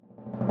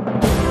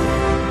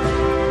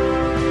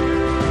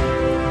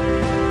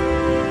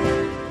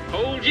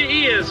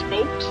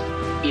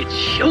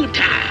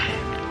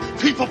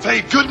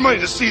paid good money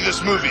to see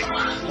this movie.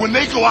 When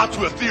they go out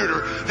to a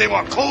theater, they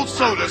want cold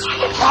sodas,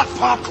 hot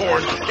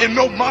popcorn, and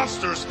no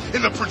monsters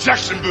in the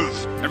projection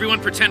booth. Everyone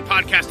pretend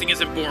podcasting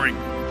isn't boring.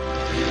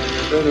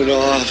 Turn it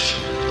off.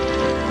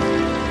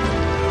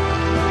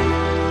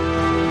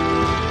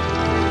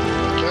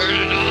 Turn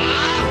it off.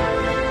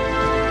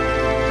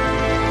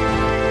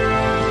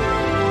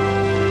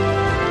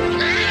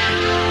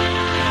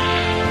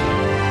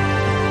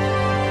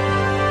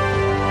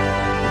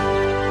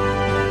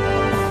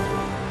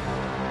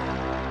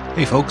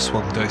 Hey folks,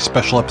 welcome to a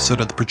special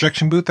episode of The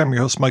Projection Booth. I'm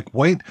your host, Mike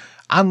White.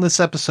 On this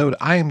episode,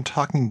 I am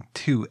talking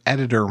to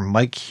editor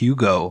Mike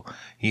Hugo.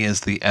 He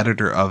is the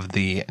editor of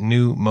the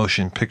new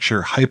motion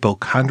picture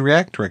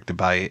Hypochondriac, directed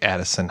by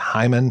Addison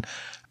Hyman.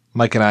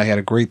 Mike and I had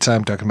a great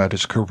time talking about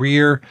his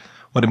career,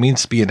 what it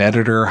means to be an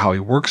editor, how he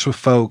works with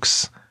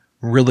folks.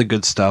 Really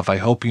good stuff. I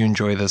hope you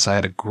enjoy this. I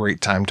had a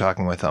great time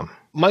talking with him.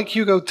 Mike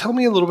Hugo, tell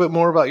me a little bit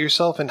more about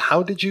yourself and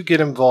how did you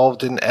get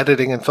involved in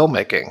editing and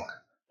filmmaking?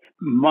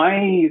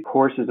 My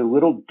course is a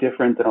little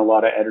different than a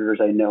lot of editors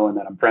I know and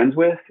that I'm friends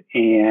with.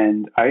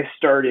 And I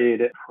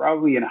started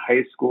probably in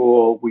high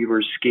school. We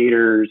were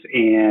skaters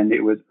and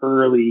it was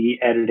early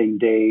editing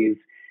days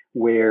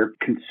where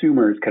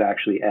consumers could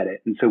actually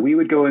edit. And so we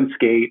would go and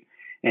skate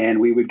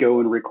and we would go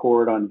and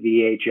record on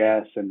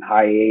VHS and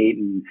High 8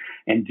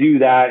 and do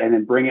that and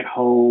then bring it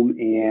home.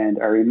 And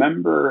I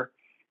remember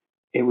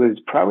it was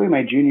probably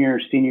my junior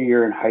or senior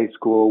year in high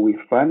school. We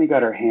finally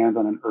got our hands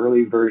on an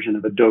early version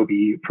of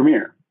Adobe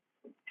Premiere.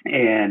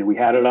 And we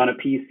had it on a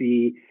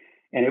PC,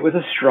 and it was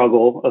a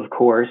struggle, of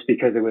course,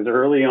 because it was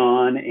early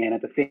on. And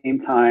at the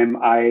same time,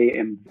 I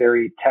am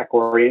very tech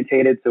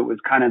orientated. So it was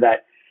kind of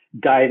that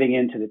diving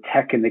into the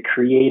tech and the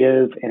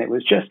creative. And it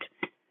was just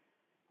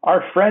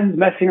our friends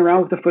messing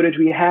around with the footage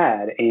we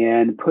had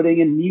and putting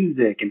in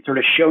music and sort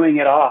of showing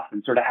it off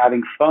and sort of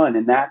having fun.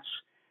 And that's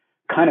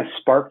kind of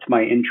sparked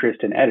my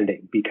interest in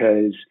editing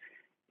because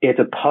it's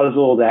a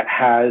puzzle that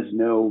has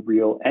no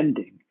real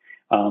ending.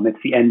 It's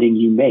the ending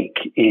you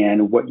make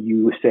and what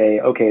you say,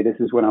 okay, this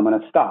is when I'm going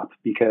to stop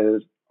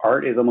because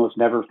art is almost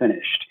never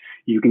finished.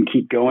 You can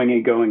keep going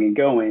and going and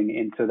going.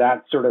 And so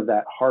that's sort of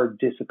that hard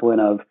discipline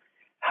of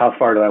how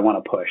far do I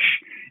want to push?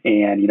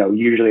 And,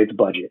 usually it's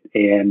budget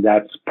and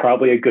that's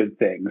probably a good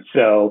thing.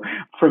 So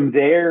from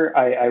there,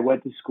 I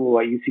went to school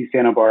at UC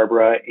Santa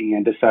Barbara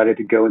and decided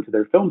to go into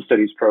their film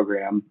studies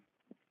program,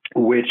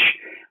 which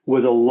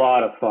was a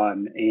lot of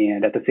fun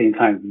and at the same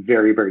time,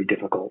 very, very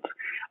difficult.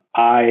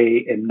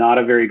 I am not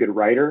a very good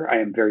writer. I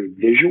am very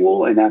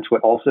visual, and that's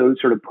what also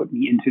sort of put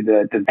me into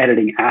the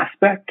editing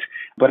aspect.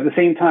 But at the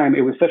same time,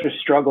 it was such a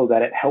struggle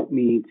that it helped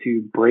me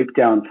to break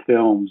down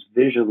films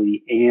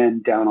visually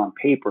and down on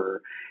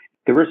paper.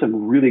 There were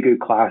some really good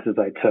classes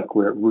I took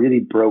where it really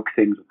broke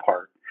things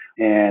apart.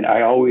 And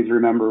I always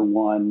remember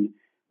one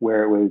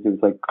where it was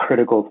like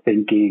critical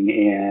thinking,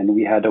 and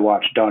we had to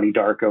watch Donnie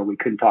Darko. We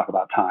couldn't talk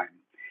about time.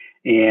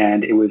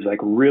 And it was like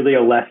really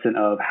a lesson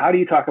of how do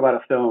you talk about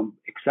a film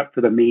except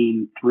for the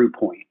main through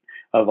point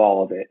of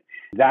all of it.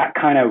 That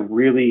kind of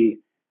really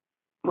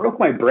broke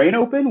my brain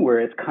open where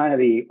it's kind of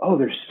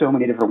there's so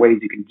many different ways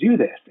you can do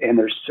this and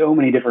there's so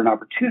many different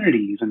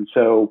opportunities. And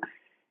so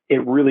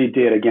it really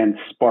did, again,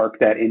 spark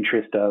that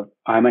interest of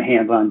I'm a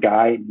hands-on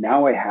guy.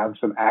 Now I have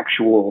some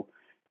actual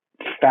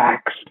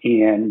facts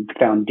and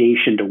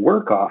foundation to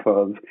work off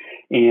of.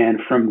 And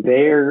from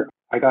there,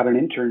 I got an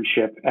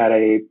internship at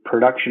a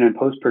production and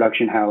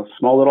post-production house,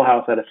 small little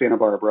house out of Santa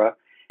Barbara,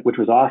 which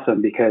was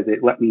awesome because it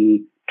let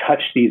me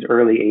touch these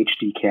early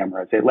HD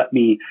cameras. It let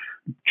me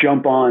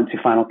jump on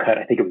to Final Cut.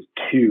 I think it was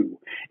 2.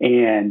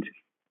 And,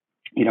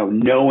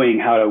 knowing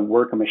how to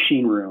work a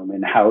machine room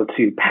and how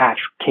to patch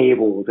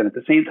cables and at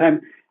the same time,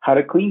 how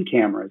to clean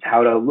cameras,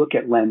 how to look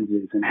at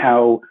lenses and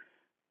how,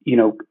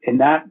 and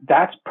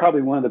that's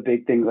probably one of the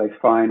big things I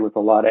find with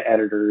a lot of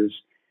editors.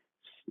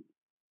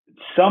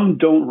 Some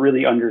don't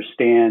really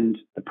understand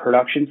the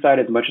production side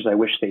as much as I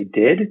wish they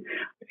did,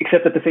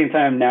 except at the same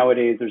time,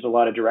 nowadays, there's a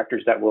lot of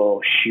directors that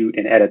will shoot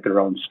and edit their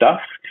own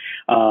stuff.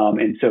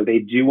 And so they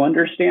do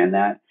understand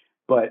that.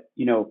 But,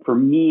 for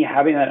me,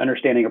 having that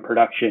understanding of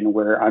production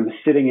where I'm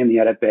sitting in the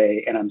edit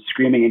bay and I'm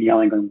screaming and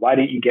yelling, going, why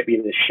didn't you get me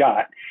this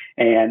shot?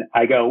 And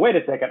I go, wait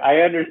a second,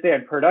 I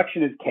understand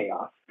production is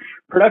chaos.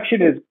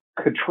 Production is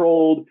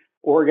controlled,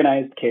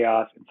 organized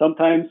chaos. And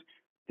sometimes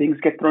things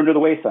get thrown to the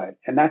wayside,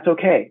 and that's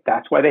okay.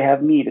 That's why they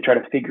have me to try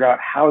to figure out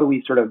how do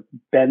we sort of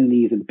bend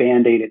these and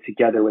band-aid it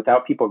together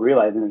without people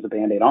realizing there's a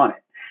band-aid on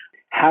it.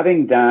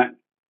 Having that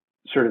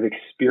sort of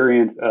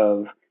experience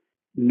of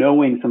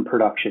knowing some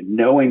production,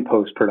 knowing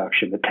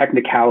post-production, the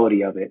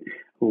technicality of it,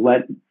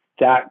 let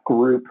that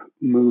group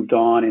moved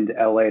on into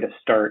LA to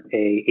start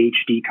a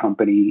HD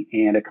company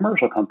and a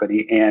commercial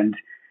company. And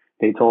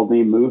they told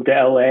me, move to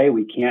LA.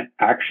 We can't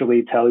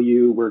actually tell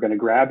you we're going to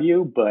grab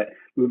you, but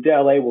move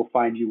to LA, we'll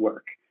find you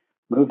work.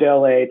 Moved to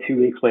LA, 2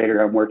 weeks later,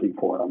 I'm working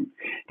for them.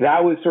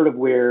 That was sort of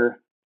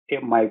where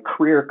my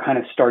career kind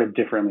of started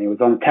differently. It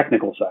was on the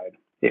technical side.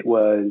 It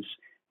was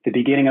the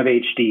beginning of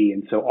HD.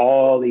 And so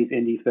all these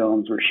indie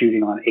films were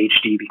shooting on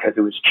HD because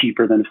it was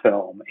cheaper than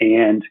film.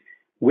 And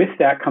with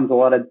that comes a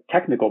lot of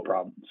technical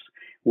problems.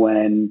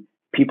 When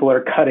people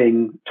are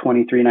cutting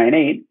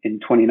 2398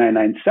 and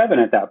 2997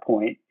 at that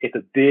point, it's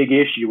a big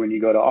issue when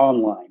you go to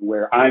online,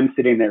 where I'm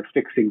sitting there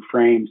fixing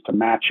frames to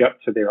match up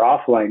to their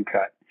offline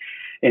cut.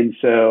 And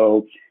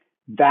so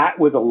that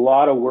was a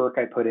lot of work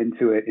I put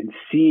into it, and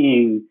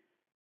seeing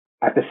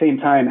at the same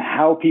time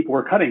how people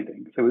were cutting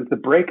things. It was the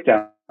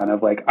breakdown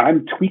of like,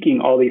 I'm tweaking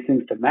all these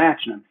things to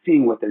match and I'm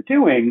seeing what they're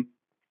doing.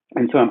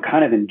 And so I'm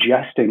kind of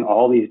ingesting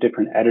all these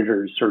different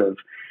editors' sort of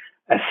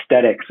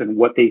aesthetics and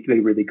what they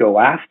really go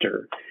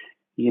after.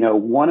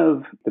 One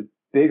of the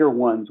bigger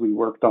ones we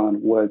worked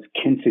on was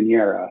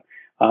Quinceañera.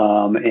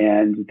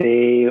 And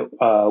they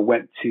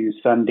went to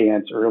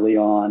Sundance early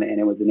on, and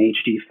it was an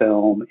HD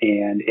film,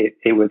 and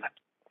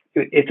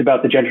it's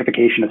about the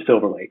gentrification of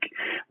Silver Lake,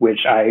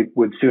 which I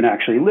would soon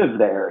actually live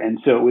there. And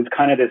so it was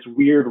kind of this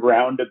weird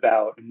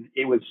roundabout. And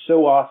it was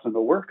so awesome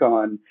to work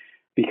on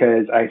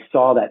because I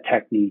saw that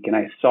technique and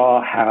I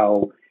saw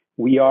how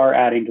we are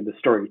adding to the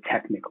story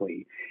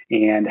technically,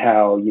 and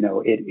how,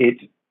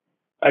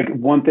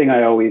 one thing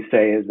I always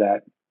say is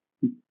that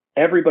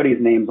everybody's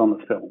name's on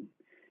the film,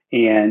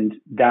 and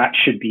that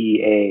should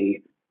be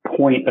a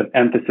point of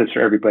emphasis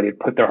for everybody to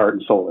put their heart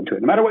and soul into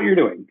it, no matter what you're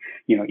doing.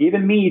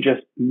 Even me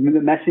just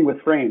messing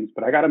with frames,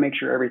 but I got to make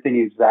sure everything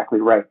is exactly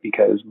right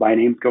because my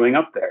name's going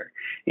up there.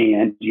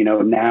 And,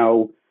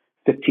 now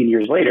 15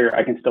 years later,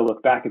 I can still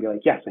look back and be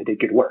like, yes, I did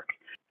good work.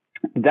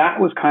 That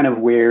was kind of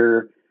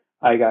where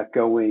I got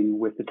going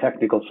with the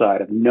technical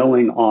side of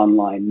knowing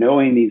online,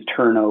 knowing these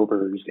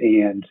turnovers.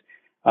 And,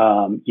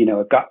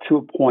 it got to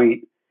a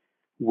point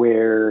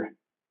where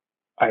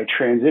I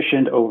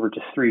transitioned over to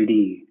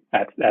 3D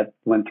at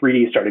when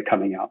 3D started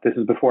coming out. This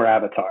is before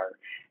Avatar.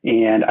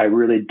 And I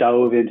really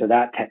dove into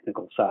that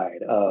technical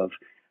side of,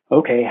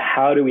 okay,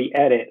 how do we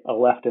edit a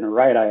left and a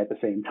right eye at the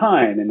same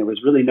time? And there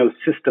was really no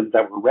systems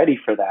that were ready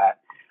for that.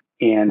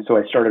 And so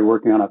I started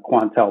working on a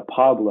Quantel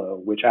Pablo,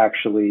 which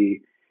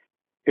actually,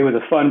 it was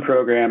a fun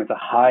program. It's a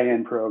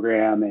high-end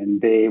program,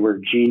 and they were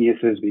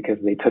geniuses because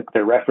they took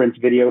their reference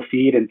video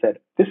feed and said,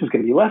 this is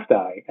going to be left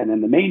eye. And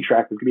then the main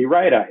track was going to be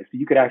right eye. So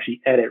you could actually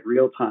edit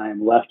real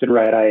time left and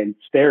right eye in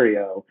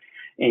stereo.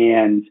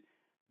 And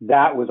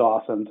that was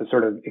awesome to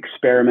sort of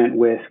experiment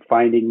with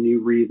finding new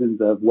reasons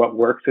of what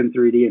works in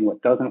 3D and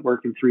what doesn't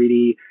work in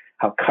 3D,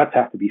 how cuts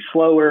have to be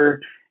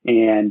slower,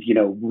 and,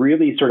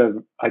 really sort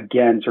of,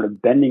 again, sort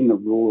of bending the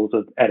rules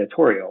of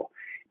editorial.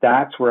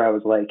 That's where I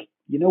was like,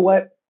 you know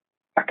what?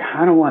 I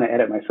kind of want to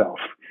edit myself.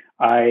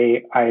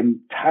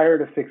 I'm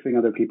tired of fixing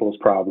other people's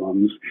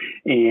problems.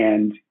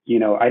 And,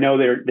 I know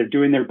they're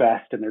doing their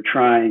best and they're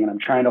trying, and I'm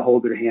trying to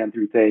hold their hand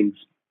through things.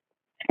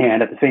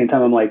 And at the same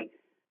time, I'm like,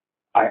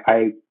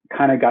 I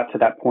kind of got to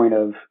that point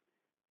of,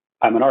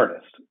 I'm an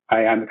artist.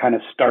 I'm kind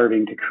of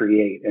starting to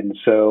create. And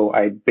so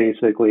I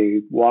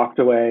basically walked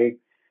away,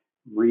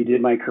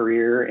 redid my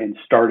career, and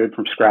started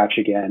from scratch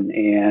again.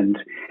 And,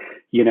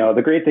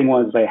 the great thing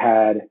was I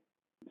had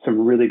some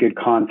really good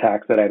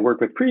contacts that I'd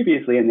worked with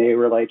previously, and they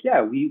were like,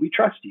 yeah, we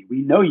trust you.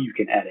 We know you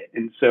can edit.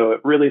 And so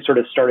it really sort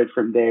of started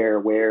from there,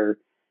 where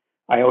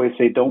I always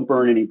say, don't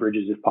burn any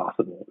bridges if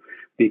possible,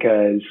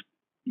 because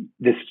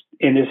this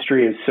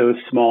industry is so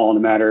small, no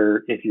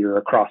matter if you're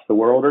across the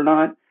world or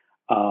not.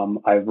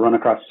 I've run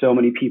across so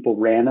many people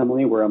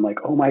randomly where I'm like,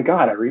 oh my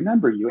God, I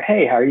remember you.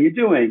 Hey, how are you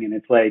doing? And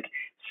it's like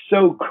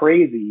so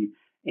crazy,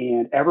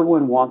 and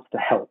everyone wants to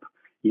help.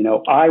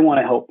 I want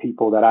to help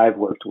people that I've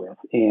worked with,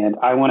 and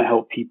I want to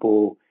help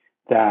people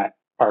that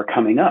are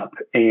coming up.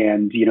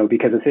 And,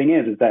 because the thing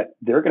is that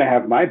they're going to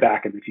have my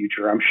back in the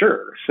future, I'm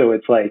sure. So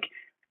it's like,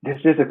 this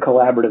is a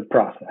collaborative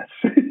process.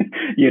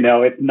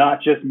 It's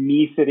not just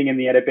me sitting in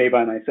the edit bay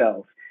by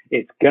myself.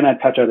 It's going to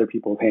touch other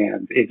people's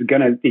hands. It's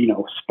going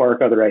to,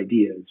 spark other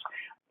ideas.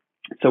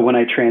 So when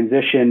I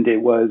transitioned,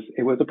 it was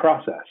a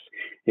process.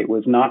 It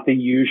was not the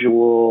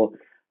usual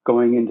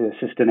going into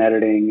assistant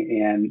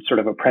editing and sort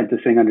of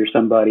apprenticing under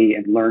somebody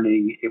and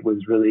learning. It was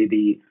really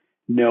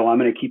no, I'm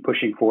going to keep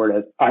pushing forward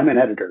as I'm an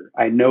editor.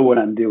 I know what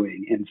I'm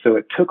doing. And so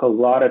it took a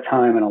lot of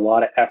time and a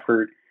lot of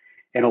effort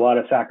and a lot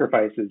of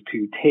sacrifices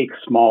to take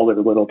smaller,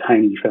 little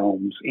tiny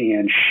films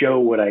and show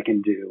what I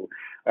can do.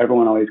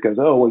 Everyone always goes,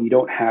 oh, well, you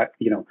don't have,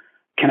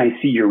 can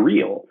I see your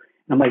reel?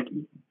 And I'm like,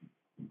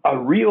 a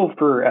reel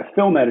for a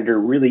film editor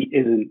really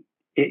isn't,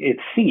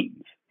 it's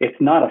scenes. It's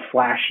not a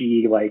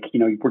flashy,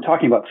 we're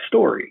talking about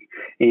story,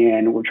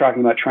 and we're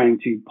talking about trying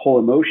to pull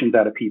emotions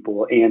out of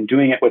people, and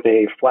doing it with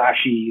a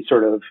flashy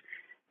sort of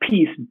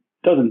piece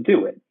doesn't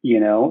do it.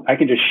 I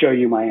can just show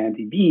you my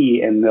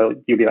IMDb and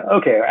you'll be like,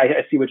 okay,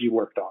 I see what you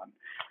worked on.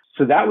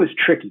 So that was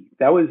tricky.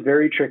 That was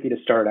very tricky to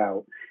start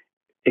out.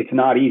 It's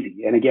not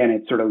easy. And again,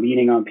 it's sort of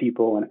leaning on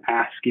people and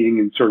asking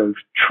and sort of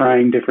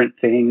trying different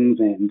things.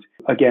 And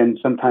again,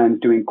 sometimes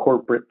doing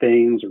corporate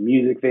things or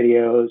music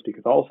videos,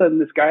 because all of a sudden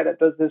this guy that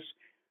does this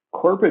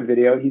corporate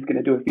video, he's going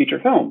to do a feature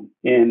film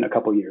in a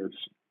couple years.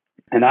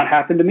 And that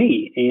happened to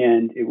me.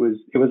 And it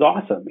was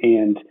awesome.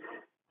 And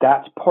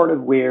that's part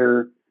of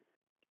where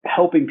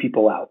helping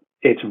people out.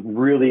 It's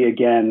really,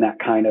 again, that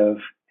kind of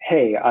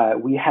hey,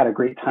 we had a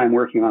great time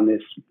working on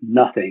this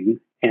nothing.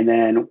 And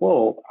then,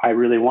 whoa, I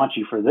really want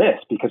you for this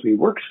because we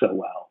work so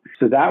well.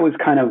 So that was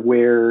kind of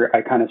where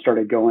I kind of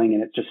started going,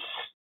 and it's just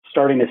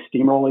starting to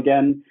steamroll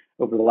again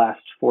over the last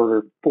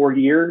four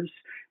years,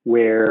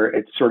 where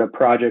it's sort of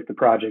project to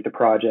project to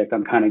project.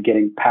 I'm kind of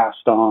getting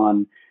passed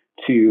on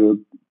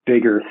to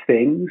bigger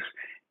things.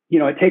 You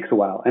know, it takes a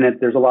while, and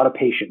there's a lot of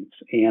patience,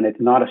 and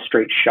it's not a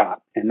straight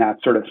shot. And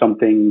that's sort of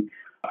something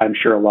I'm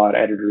sure a lot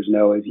of editors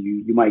know, is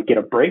you might get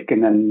a break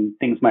and then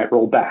things might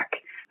roll back.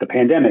 The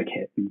pandemic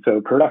hit, and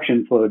so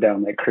production slowed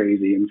down like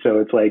crazy. And so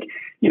it's like,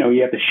 you know,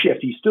 you have to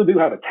shift. You still do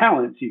have a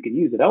talent, so you can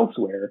use it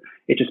elsewhere.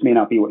 It just may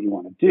not be what you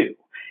want to do.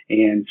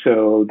 And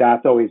so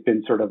that's always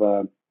been sort of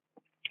a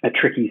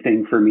tricky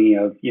thing for me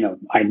of, you know,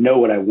 I know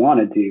what I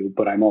want to do,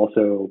 but I'm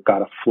also got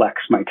to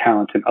flex my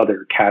talent in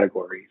other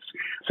categories.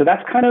 So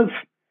that's kind of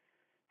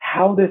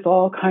how this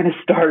all kind of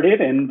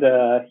started. And,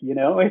 you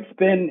know, it's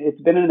been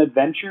an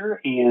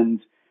adventure. And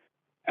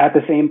at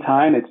the same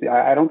time,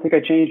 I don't think I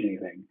changed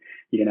anything.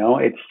 You know,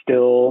 it's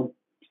still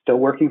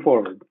working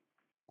forward.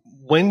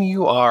 When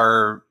you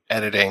are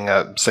editing,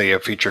 say,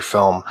 a feature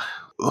film,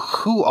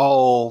 who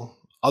all,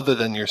 other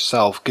than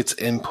yourself, gets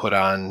input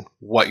on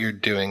what you're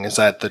doing? Is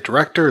that the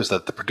director? Is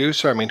that the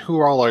producer? I mean,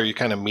 who all are you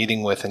kind of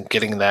meeting with and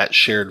getting that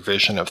shared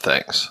vision of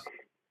things?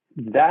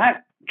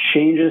 That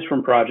changes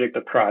from project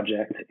to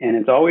project. And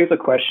it's always a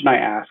question I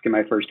ask in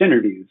my first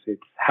interviews.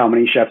 It's how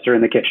many chefs are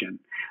in the kitchen?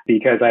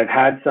 Because I've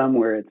had some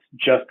where it's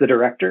just the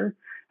director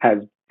has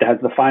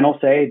the final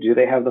say. Do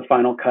they have the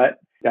final cut?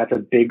 That's a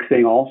big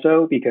thing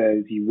also,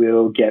 because you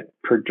will get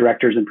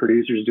directors and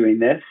producers doing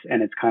this.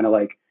 And it's kind of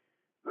like,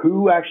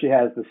 who actually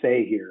has the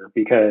say here?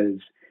 Because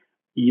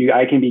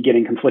I can be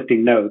getting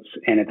conflicting notes,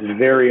 and it's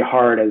very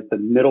hard as the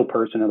middle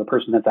person or the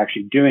person that's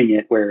actually doing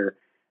it, where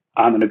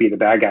I'm going to be the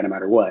bad guy no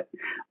matter what.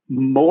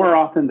 More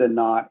often than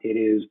not, it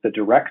is the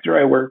director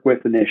I work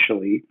with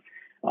initially.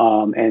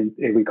 And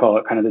we call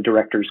it kind of the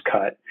director's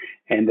cut.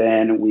 And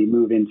then we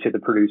move into the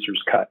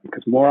producer's cut,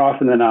 because more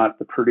often than not,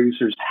 the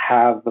producers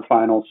have the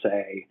final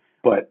say.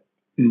 But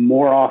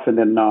more often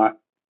than not,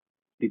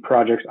 the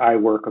projects I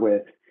work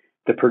with,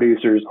 the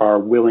producers are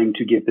willing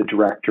to give the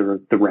director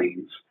the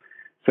reins.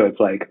 So it's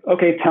like,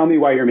 okay, tell me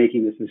why you're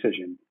making this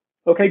decision.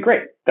 Okay,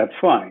 great. That's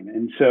fine.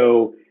 And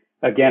so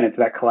again, it's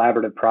that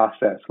collaborative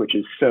process, which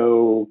is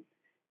so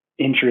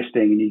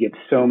interesting, and you get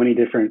so many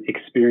different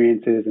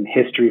experiences and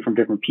history from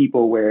different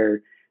people,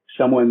 where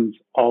someone's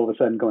all of a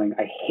sudden going,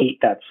 I hate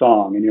that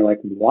song. And you're like,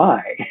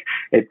 why?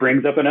 It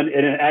brings up an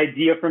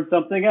idea from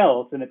something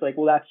else. And it's like,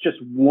 well, that's just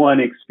one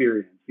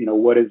experience. You know,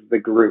 what does the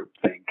group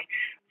think?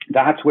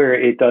 That's where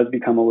it does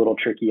become a little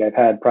tricky. I've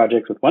had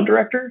projects with one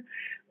director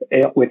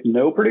with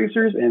no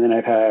producers, and then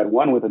I've had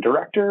one with a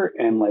director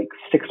and like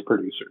 6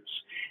 producers.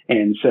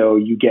 And so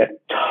you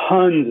get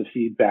tons of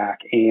feedback,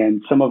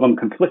 and some of them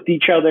conflict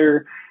each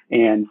other,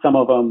 and some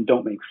of them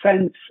don't make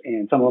sense,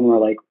 and some of them are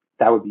like,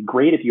 that would be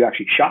great if you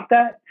actually shot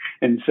that.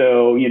 And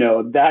so, you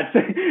know,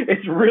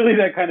 it's really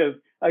that kind of,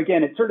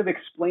 again, it's sort of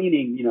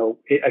explaining, you know,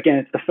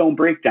 it's the film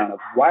breakdown of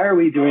why are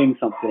we doing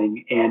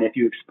something? And if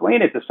you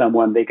explain it to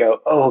someone, they go,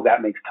 oh,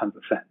 that makes tons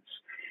of sense.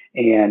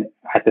 And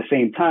at the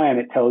same time,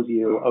 it tells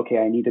you, okay,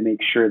 I need to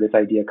make sure this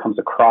idea comes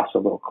across a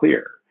little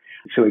clearer.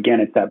 So again,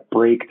 it's that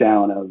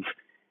breakdown of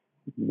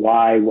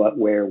why, what,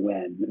 where,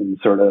 when, and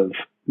sort of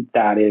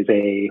that is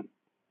a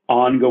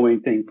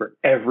ongoing thing for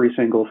every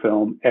single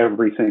film,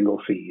 every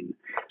single scene.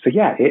 So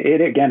yeah,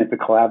 again, it's a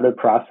collaborative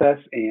process.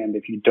 And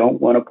if you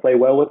don't want to play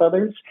well with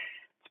others,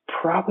 it's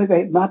probably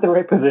not the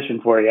right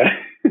position for you.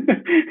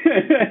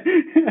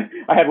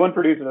 I had one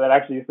producer that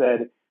actually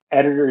said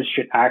editors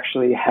should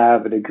actually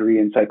have a degree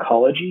in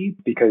psychology,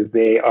 because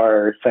they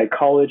are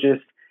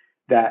psychologists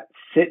that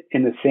sit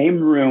in the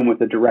same room with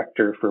the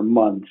director for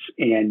months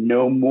and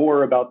know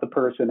more about the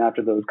person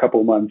after those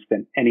couple months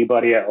than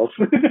anybody else.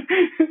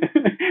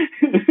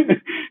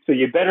 So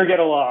you better get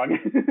along.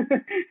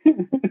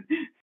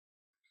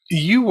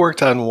 You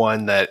worked on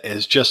one that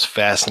is just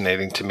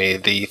fascinating to me,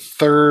 the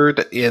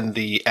third in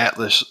the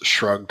Atlas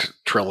Shrugged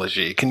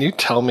trilogy. Can you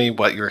tell me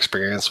what your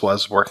experience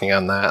was working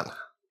on that?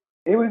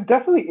 It was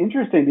definitely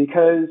interesting,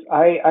 because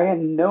I had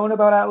known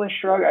about Atlas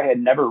Shrugged. I had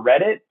never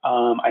read it.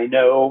 I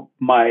know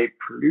my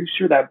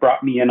producer that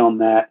brought me in on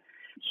that,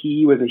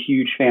 he was a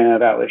huge fan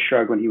of Atlas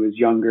Shrugged when he was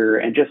younger,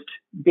 and just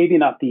maybe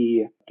not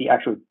the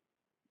actual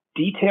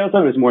details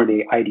of it, is more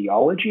the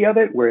ideology of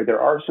it, where there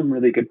are some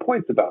really good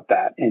points about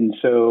that. And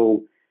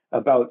so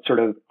about sort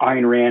of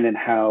Ayn Rand and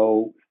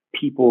how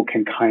people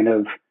can kind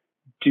of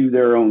do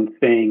their own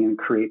thing and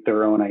create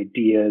their own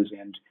ideas,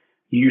 and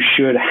you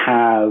should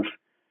have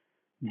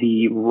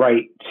the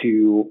right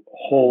to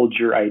hold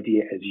your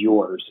idea as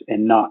yours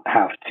and not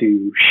have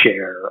to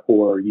share,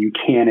 or you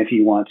can if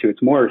you want to.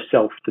 It's more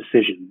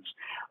self-decisions.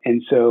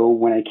 And so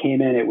when I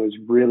came in, it was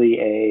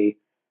really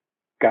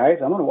guys,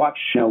 I'm going to watch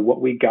what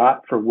we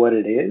got for what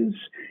it is,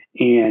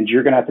 and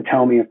you're going to have to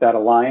tell me if that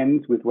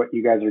aligns with what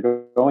you guys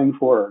are going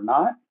for or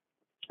not.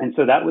 And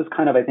so that was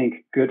kind of, I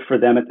think, good for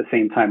them at the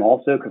same time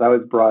also, because I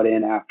was brought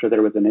in after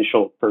there was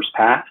initial first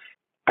pass.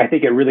 I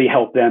think it really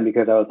helped them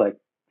because I was like,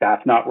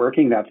 that's not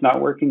working. That's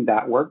not working.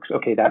 That works.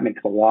 Okay. That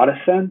makes a lot of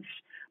sense.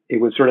 It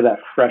was sort of that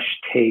fresh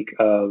take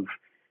of,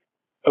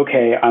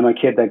 okay, I'm a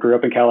kid that grew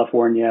up in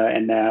California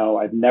and now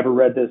I've never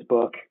read this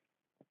book.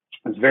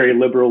 It's very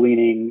liberal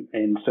leaning.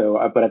 And so,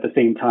 but at the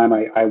same time,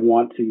 I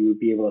want to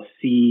be able to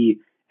see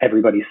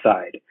everybody's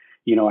side.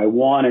 I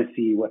want to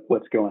see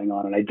what's going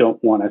on and I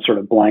don't want to sort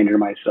of blinder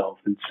myself.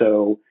 And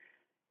so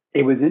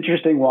it was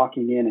interesting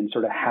walking in and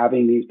sort of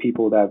having these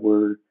people that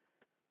were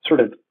sort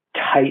of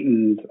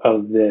titans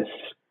of this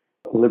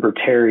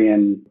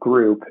libertarian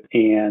group,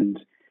 and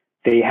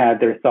they had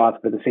their thoughts,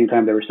 but at the same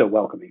time, they were so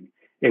welcoming.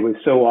 It was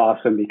so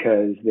awesome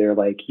because they're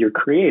like, you're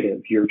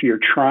creative. You're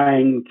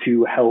trying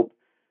to help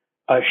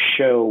us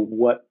show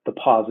what the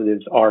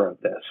positives are of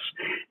this.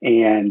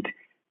 And,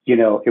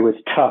 it was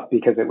tough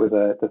because it was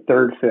the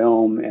third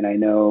film, and I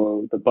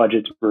know the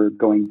budgets were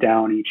going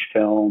down each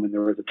film, and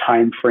there was a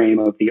time frame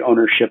of the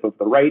ownership of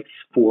the rights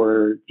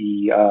for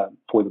the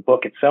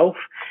book itself.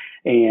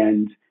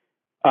 And,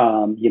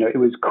 it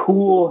was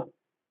cool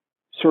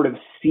sort of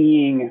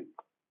seeing,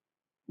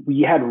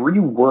 we had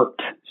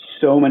reworked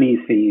so many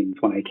scenes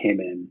when I came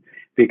in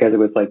because it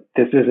was like,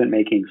 this isn't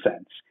making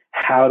sense.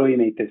 How do we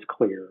make this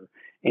clear?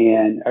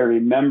 And I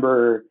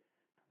remember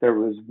there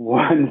was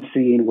one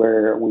scene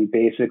where we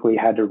basically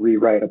had to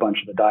rewrite a bunch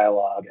of the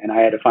dialogue, and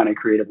I had to find a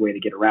creative way to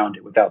get around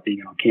it without it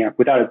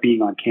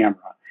being on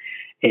camera.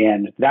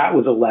 And that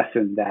was a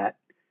lesson that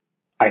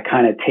I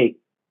kind of take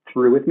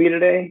through with me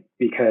today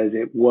because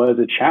it was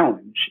a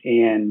challenge.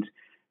 And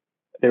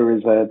there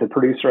was the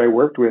producer I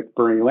worked with,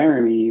 Bernie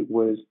Laramie,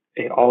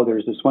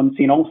 there's this one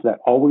scene also that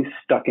always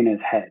stuck in his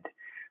head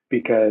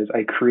because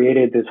I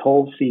created this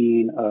whole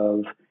scene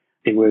of,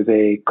 it was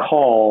a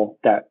call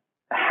that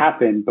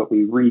happened, but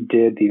we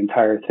redid the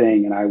entire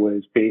thing. And I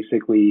was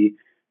basically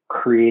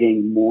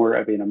creating more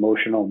of an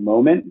emotional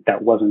moment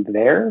that wasn't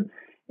there.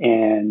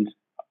 And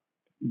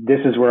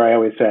this is where I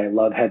always say I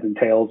love heads and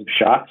tails of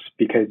shots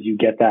because you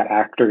get that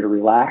actor to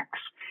relax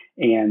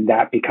and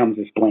that becomes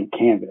this blank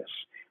canvas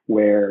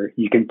where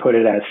you can put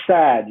it as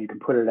sad. You can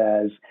put it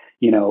as,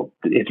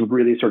 it's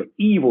really sort of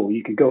evil.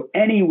 You can go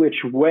any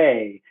which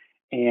way.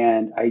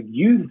 And I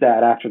used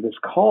that after this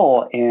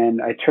call,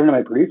 and I turned to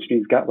my producer and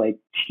he's got like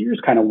tears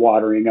kind of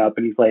watering up,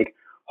 and he's like,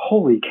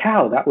 holy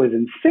cow, that was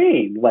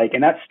insane. Like,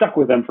 and that stuck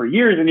with him for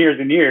years and years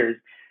and years.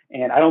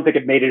 And I don't think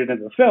it made it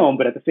into the film,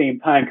 but at the same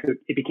time,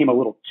 it became a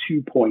little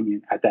too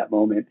poignant at that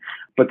moment.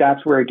 But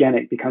that's where, again,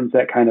 it becomes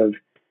that kind of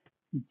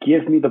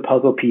give me the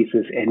puzzle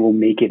pieces and we'll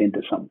make it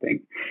into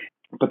something.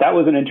 But that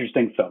was an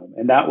interesting film.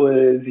 And that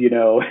was,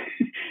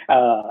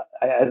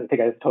 I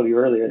think I told you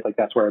earlier, it's like,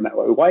 that's where I met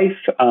my wife.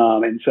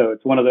 And so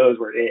it's one of those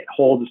where it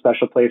holds a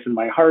special place in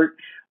my heart.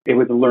 It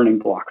was a learning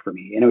block for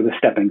me and it was a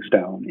stepping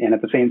stone. And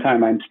at the same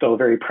time, I'm still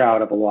very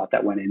proud of a lot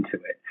that went into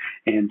it.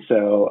 And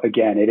so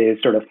again, it is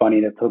sort of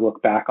funny to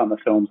look back on the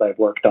films I've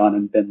worked on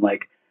and been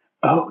like,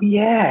 oh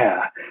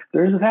yeah,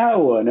 there's that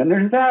one and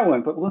there's that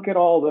one, but look at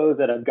all those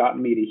that have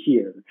gotten me to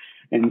here.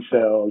 And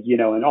so,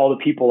 and all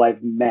the people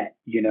I've met,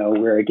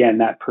 where again,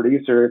 that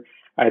producer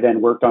I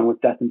then worked on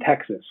with Death in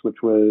Texas, which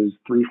was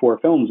 3-4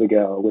 films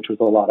ago, which was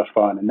a lot of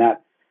fun. And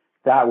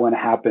that one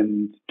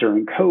happened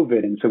during COVID.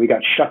 And so we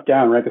got shut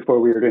down right before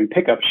we were doing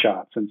pickup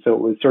shots. And so it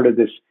was sort of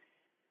this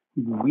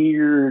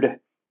weird,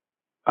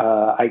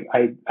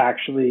 I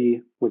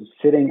actually was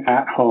sitting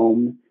at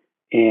home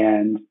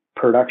and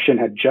production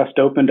had just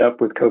opened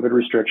up with COVID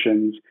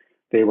restrictions.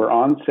 They were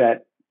on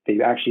set. They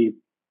actually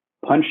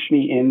punched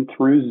me in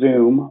through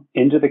Zoom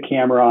into the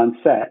camera on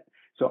set.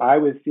 So I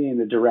was seeing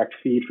the direct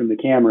feed from the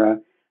camera,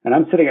 and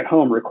I'm sitting at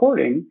home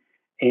recording,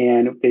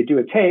 and they do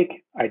a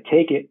take. I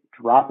take it,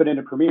 drop it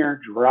into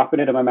Premiere, drop it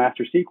into my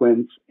master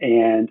sequence,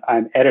 and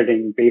I'm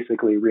editing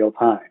basically real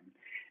time.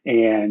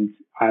 And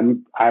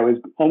I was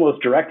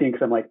almost directing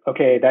because I'm like,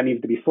 okay, that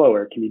needs to be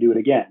slower. Can you do it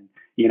again?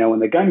 When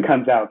the gun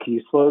comes out, can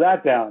you slow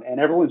that down? And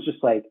everyone's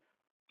just like,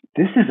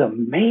 this is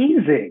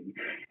amazing.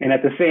 And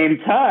at the same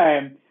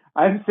time,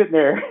 I'm sitting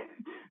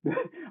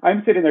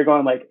there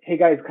going like, hey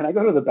guys, can I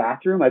go to the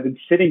bathroom? I've been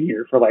sitting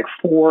here for like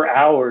 4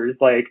 hours,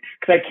 like,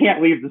 cause I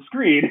can't leave the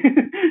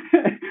screen.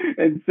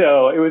 And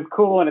so it was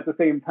cool. And at the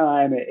same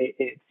time,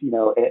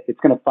 it's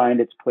going to find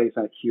its place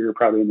out here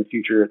probably in the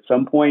future at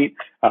some point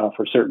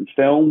for certain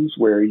films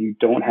where you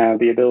don't have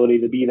the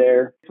ability to be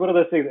there. It's one of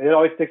those things, it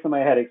always sticks in my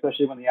head,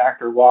 especially when the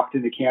actor walked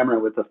in the camera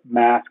with a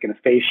mask and a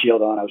face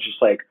shield on. I was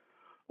just like,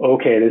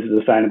 okay, this is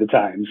a sign of the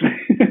times.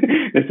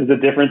 This is a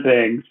different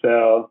thing.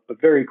 So, but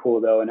very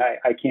cool though. And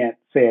I can't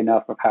say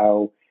enough of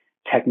how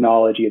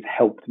technology has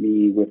helped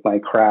me with my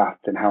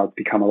craft and how it's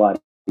become a lot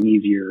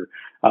easier.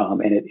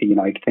 And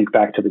I think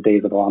back to the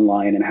days of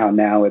online and how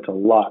now it's a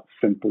lot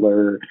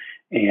simpler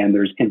and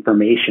there's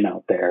information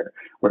out there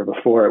where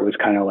before it was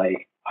kind of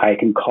like, I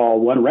can call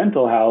one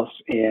rental house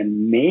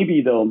and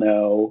maybe they'll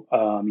know,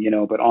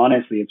 but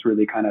honestly, it's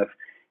really kind of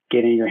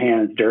getting your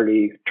hands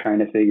dirty, trying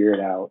to figure it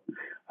out.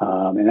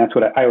 And that's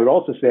what I would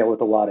also say with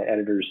a lot of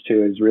editors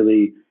too, is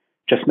really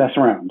just mess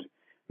around,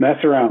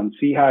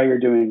 see how you're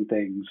doing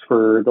things.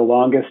 For the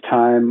longest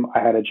time, I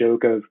had a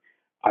joke of,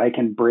 I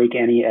can break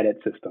any edit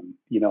system.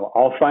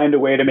 I'll find a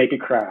way to make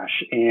it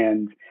crash.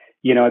 And,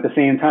 at the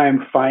same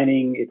time,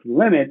 finding its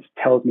limits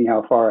tells me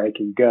how far I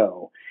can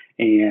go.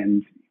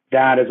 And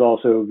that is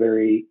also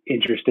very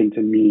interesting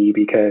to me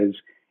because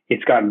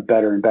it's gotten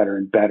better and better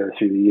and better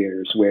through the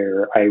years,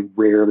 where I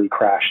rarely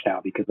crash now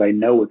because I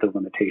know what the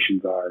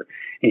limitations are.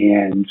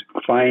 And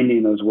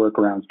finding those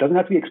workarounds doesn't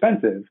have to be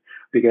expensive,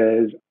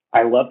 because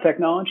I love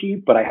technology,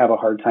 but I have a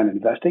hard time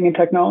investing in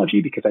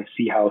technology because I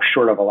see how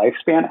short of a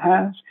lifespan it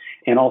has,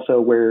 and also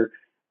where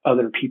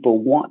other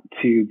people want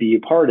to be a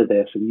part of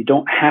this. And you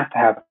don't have to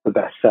have the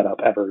best setup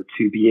ever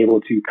to be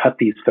able to cut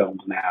these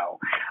films now.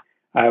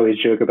 I always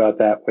joke about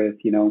that with,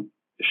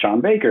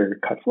 Sean Baker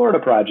cut Florida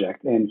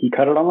Project, and he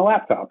cut it on a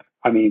laptop.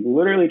 I mean,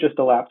 literally just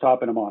a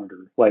laptop and a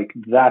monitor. Like,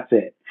 that's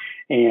it.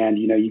 And,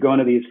 you go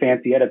into these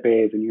fancy edit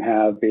bays and you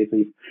have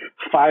basically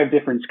 5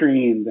 different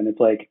screens, and it's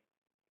like,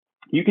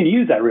 you can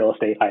use that real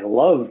estate. I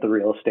love the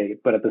real estate,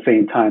 but at the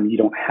same time, you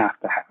don't have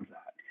to have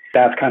that.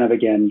 That's kind of,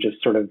 again,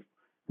 just sort of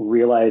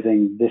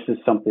realizing this is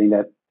something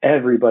that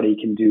everybody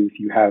can do if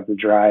you have the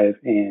drive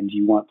and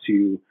you want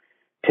to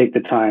take the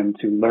time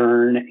to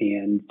learn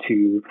and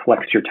to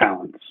flex your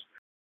talents.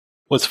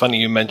 What's funny,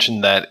 you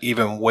mentioned that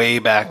even way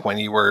back when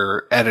you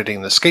were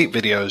editing the skate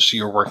videos,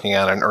 you were working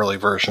on an early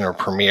version of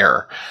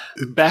Premiere.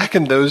 Back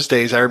in those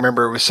days, I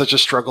remember it was such a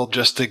struggle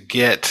just to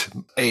get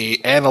a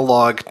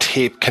analog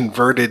tape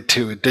converted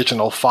to a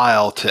digital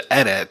file to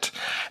edit.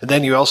 And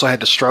then you also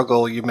had to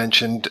struggle. You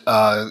mentioned,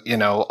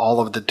 all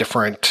of the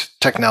different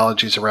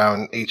technologies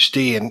around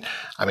HD. And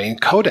I mean,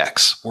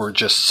 codecs were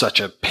just such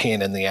a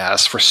pain in the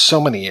ass for so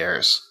many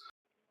years.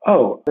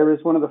 Oh, there was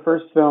one of the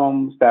first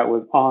films that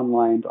was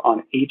online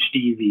on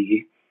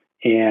HDV,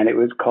 and it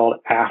was called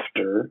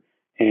After,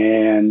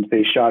 and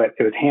they shot it.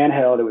 It was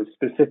handheld. It was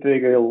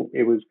specific.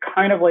 It was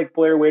kind of like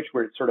Blair Witch,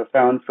 where it's sort of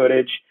found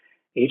footage.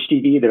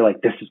 HDV, they're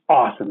like, this is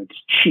awesome.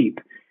 It's cheap.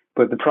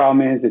 But the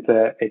problem is it's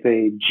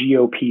a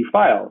GOP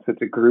file. So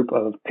it's a group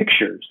of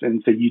pictures.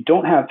 And so you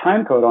don't have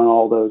time code on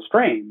all those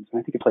frames.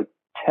 I think it's like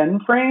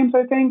 10 frames,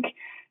 I think.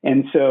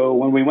 And so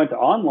when we went to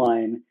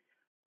online,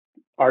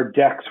 our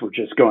decks were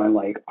just going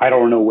like, I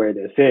don't know where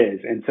this is.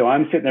 And so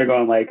I'm sitting there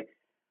going like,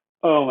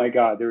 oh my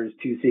God, there was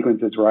 2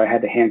 sequences where I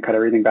had to hand cut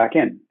everything back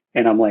in.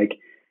 And I'm like,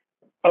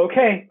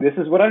 okay, this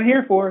is what I'm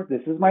here for.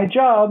 This is my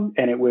job.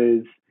 And it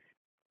was,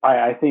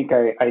 I think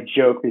I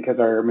joke because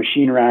our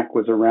machine rack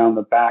was around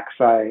the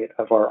backside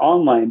of our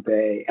online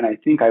bay. And I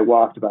think I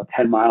walked about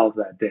 10 miles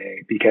that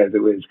day because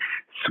it was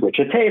switch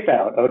a tape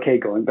out. Okay,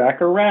 going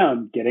back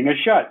around, getting a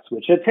shot,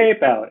 switch a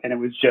tape out. And it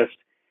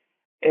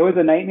was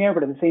a nightmare,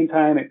 but at the same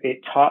time,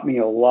 it taught me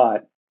a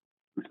lot,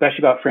 especially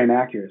about frame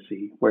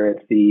accuracy, where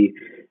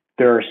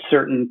there are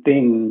certain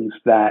things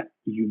that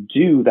you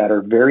do that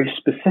are very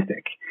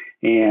specific.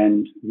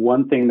 And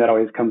one thing that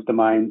always comes to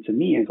mind to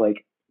me is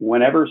like,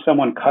 whenever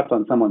someone cuts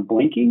on someone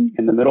blinking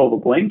in the middle of a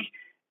blink,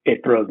 it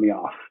throws me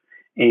off.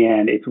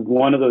 And it's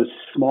one of those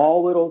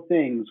small little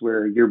things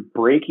where you're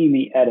breaking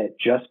the edit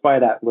just by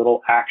that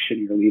little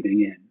action you're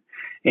leaving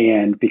in.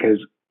 And because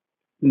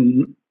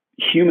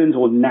humans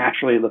will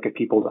naturally look at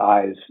people's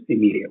eyes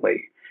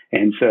immediately.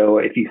 And so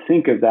if you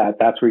think of that,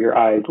 that's where your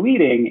eye is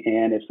leading.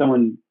 And if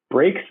someone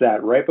breaks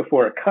that right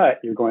before a cut,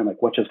 you're going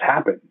like, what just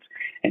happened?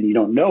 And you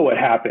don't know what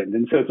happened.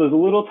 And so it's those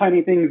little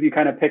tiny things you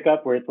kind of pick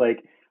up where it's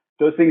like,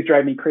 those things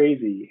drive me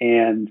crazy.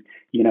 And,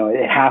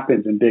 it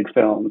happens in big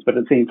films, but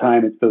at the same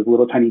time, it's those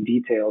little tiny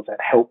details that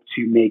help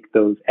to make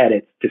those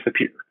edits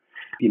disappear.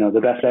 The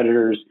best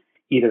editors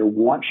either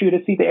want you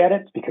to see the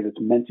edits because it's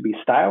meant to be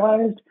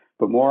stylized,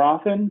 but more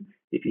often,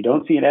 if you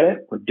don't see an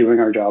edit, we're doing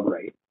our job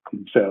right.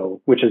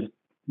 So, which is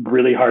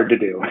really hard to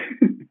do.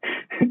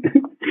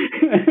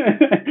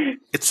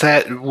 It's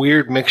that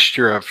weird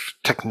mixture of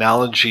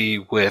technology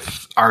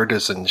with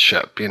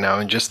artisanship,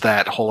 and just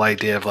that whole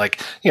idea of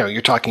like,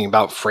 you're talking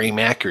about frame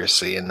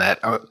accuracy and that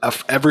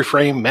every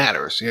frame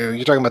matters.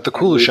 You're talking about the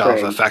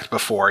Kuleshov effect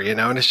before,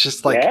 and it's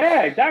just like,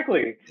 yeah,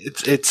 exactly.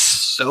 It's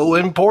so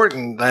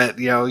important that,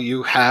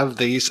 you have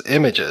these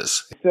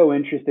images. It's so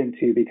interesting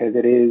too, because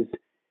it is,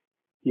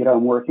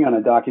 I'm working on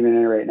a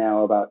documentary right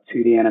now about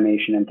 2D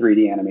animation and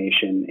 3D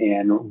animation,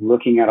 and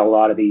looking at a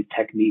lot of these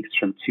techniques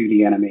from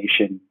 2D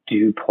animation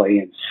do play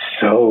in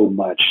so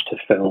much to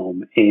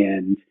film.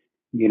 And,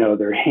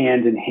 they're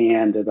hand in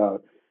hand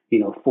about,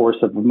 force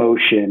of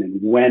motion and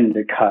when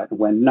to cut,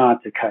 when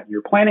not to cut.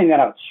 You're planning that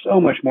out so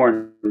much more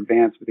in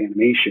advance with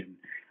animation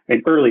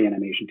and early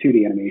animation,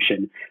 2D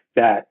animation,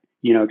 that,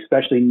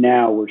 especially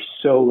now we're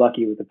so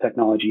lucky with the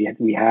technology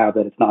we have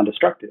that it's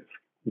non-destructive.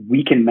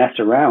 We can mess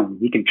around.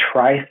 We can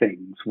try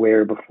things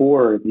where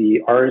before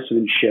the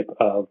artisanship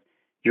of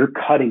you're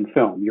cutting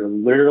film, you're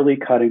literally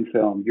cutting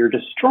film, you're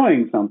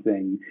destroying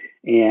something,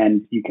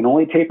 and you can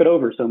only tape it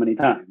over so many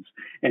times.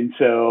 And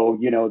so,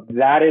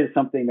 that is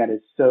something that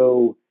is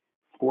so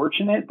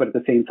fortunate, but at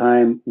the same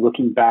time,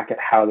 looking back at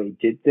how they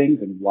did things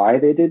and why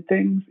they did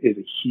things is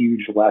a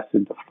huge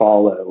lesson to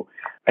follow.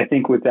 I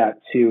think with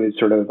that too is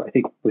I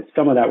think with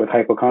some of that with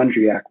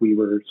Hypochondriac, we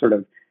were sort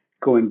of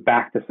going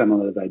back to some of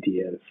those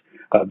ideas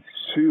of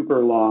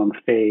super long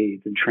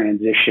fades and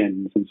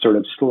transitions and sort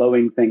of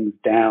slowing things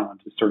down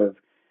to sort of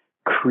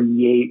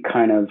create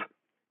kind of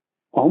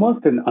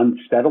almost an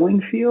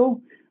unsettling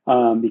feel.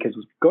 Because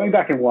going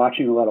back and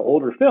watching a lot of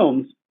older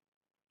films,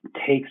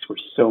 takes were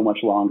so much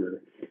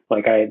longer.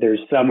 Like there's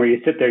some where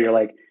you sit there, you're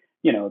like,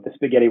 the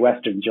spaghetti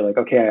westerns, you're like,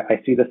 okay,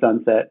 I see the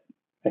sunset.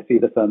 I see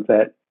the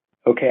sunset.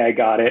 Okay, I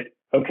got it.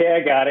 Okay,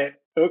 I got it.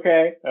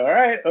 Okay, all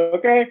right,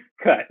 okay,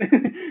 cut.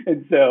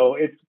 And so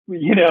it's,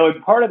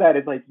 and part of that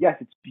is like, yes,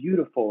 it's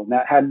beautiful, and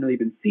that hadn't really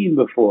been seen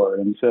before.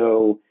 And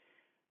so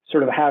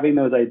sort of having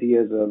those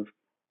ideas of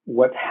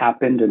what's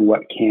happened and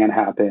what can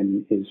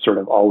happen is sort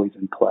of always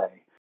in play.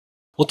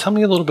 Well, tell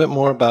me a little bit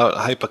more about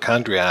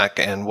Hypochondriac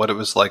and what it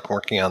was like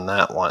working on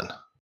that one.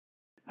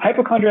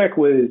 Hypochondriac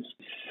was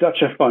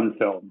such a fun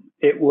film.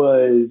 It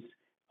was,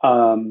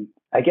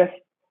 I guess,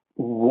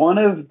 one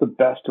of the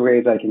best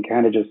ways I can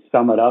kind of just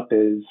sum it up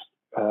is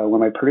when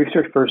my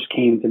producer first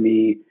came to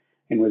me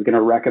and was going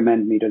to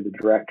recommend me to the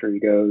director, he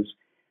goes,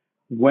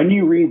 when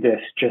you read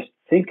this, just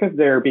think of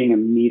there being a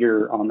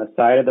meter on the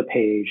side of the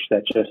page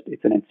that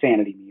it's an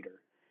insanity meter,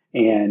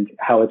 and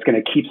how it's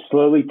going to keep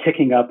slowly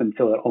ticking up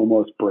until it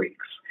almost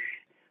breaks.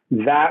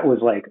 That was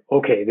like,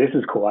 okay, this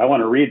is cool. I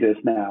want to read this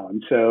now.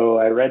 And so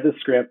I read the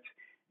script,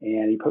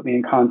 and he put me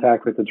in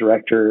contact with the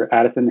director,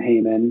 Addison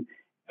Heyman,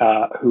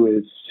 who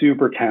is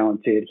super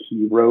talented.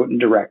 He wrote and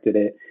directed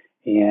it,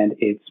 and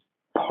it's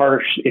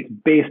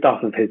based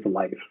off of his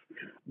life.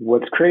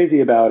 What's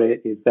crazy about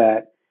it is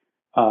that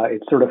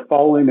it's sort of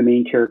following the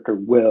main character,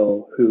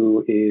 Will,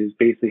 who is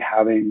basically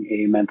having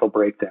a mental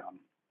breakdown.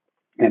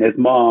 And his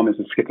mom is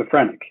a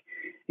schizophrenic.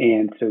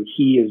 And so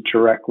he's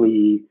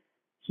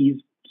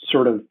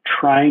sort of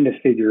trying to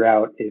figure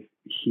out if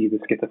he's a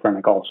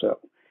schizophrenic also.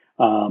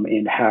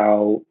 And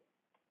how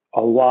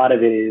a lot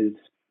of it is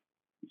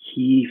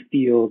he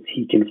feels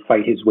he can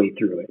fight his way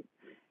through it.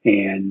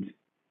 And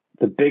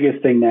the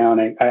biggest thing now,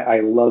 and I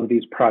love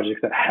these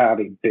projects that have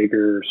a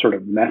bigger sort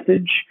of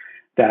message,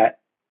 that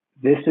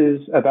this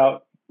is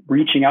about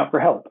reaching out for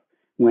help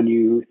when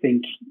you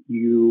think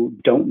you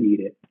don't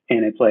need it.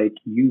 And it's like,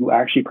 you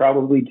actually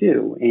probably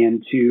do.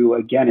 And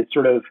again, it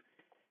sort of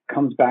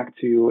comes back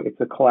to, it's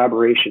a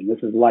collaboration.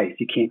 This is life.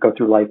 You can't go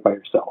through life by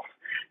yourself.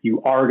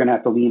 You are going to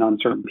have to lean on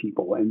certain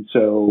people. And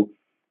so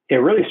it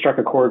really struck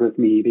a chord with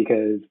me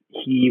because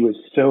he was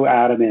so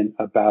adamant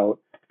about,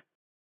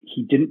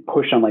 he didn't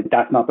push on like,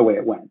 that's not the way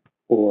it went.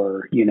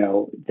 Or,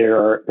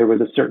 there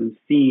was a certain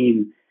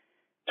scene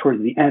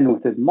towards the end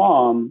with his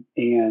mom,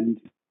 and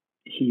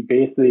he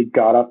basically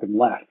got up and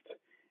left.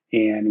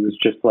 And it was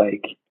just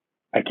like,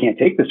 I can't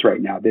take this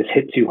right now. This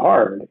hit too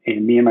hard.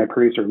 And me and my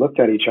producer looked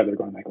at each other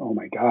going like, oh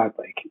my God,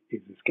 like,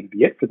 is this going to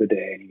be it for the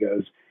day? And he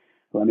goes,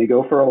 let me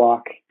go for a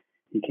walk.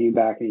 He came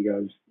back and he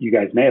goes, you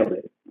guys nailed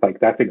it. Like,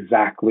 that's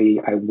exactly,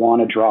 I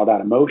want to draw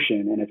that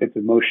emotion. And if it's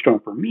emotional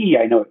for me,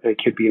 I know it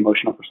could be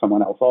emotional for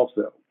someone else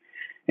also.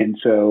 And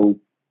so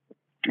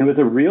it was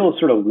a real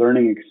sort of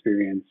learning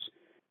experience.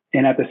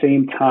 And at the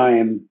same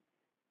time,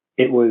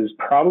 it was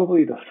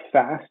probably the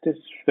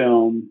fastest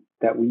film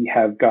that we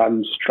have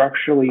gotten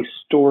structurally,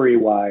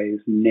 story-wise,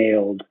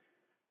 nailed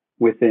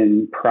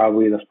within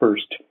probably the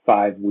first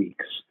 5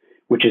 weeks,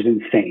 which is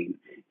insane.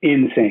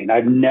 Insane.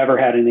 I've never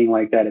had anything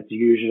like that. It's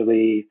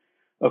usually,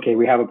 okay,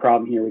 we have a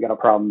problem here, we got a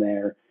problem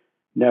there.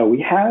 No, we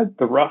had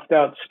the roughed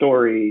out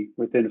story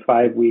within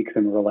 5 weeks,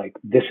 and we're like,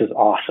 this is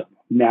awesome.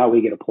 Now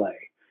we get to play.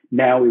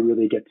 Now we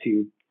really get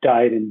to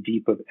dive in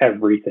deep of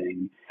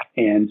everything.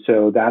 And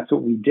so that's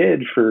what we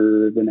did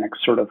for the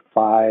next sort of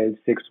 5-6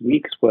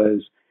 weeks,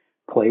 was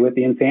play with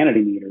the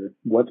insanity meter.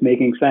 What's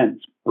making sense?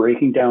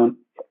 Breaking down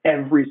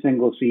every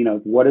single scene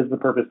of what is the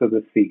purpose of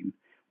this scene?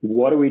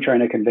 What are we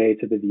trying to convey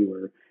to the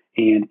viewer?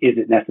 And is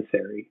it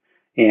necessary?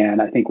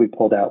 And I think we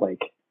pulled out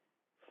like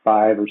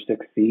 5 or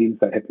 6 scenes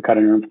that hit the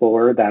cutting room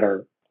floor that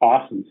are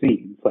awesome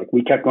scenes. Like,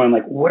 we kept going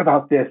like, what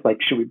about this? Like,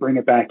 should we bring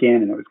it back in?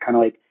 And it was kind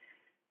of like,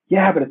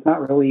 yeah, but it's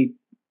not really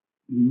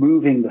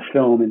moving the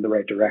film in the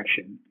right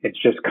direction.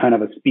 It's just kind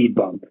of a speed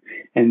bump.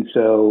 And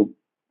so,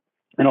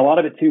 and a lot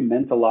of it too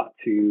meant a lot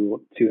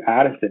to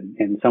Addison,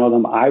 and some of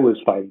them I was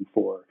fighting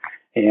for.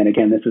 And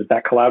again, this is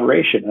that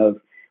collaboration of,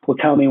 well,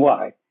 tell me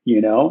why,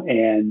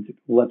 and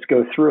let's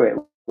go through it.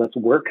 Let's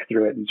work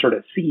through it and sort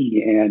of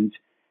see. And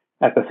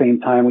at the same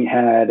time, we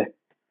had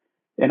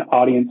an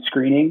audience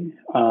screening,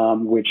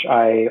 which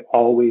I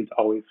always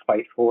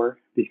fight for,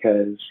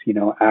 because,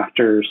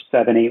 after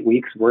 7-8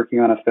 weeks working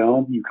on a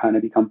film, you kind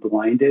of become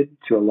blinded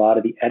to a lot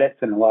of the edits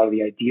and a lot of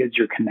the ideas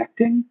you're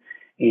connecting.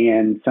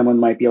 And someone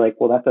might be like,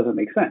 well, that doesn't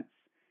make sense.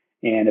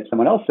 And if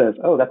someone else says,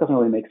 oh, that doesn't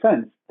really make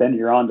sense, then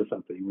you're onto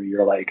something where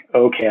you're like,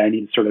 okay, I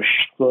need to sort of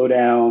slow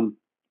down,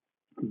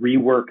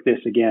 rework this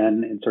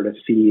again, and sort of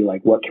see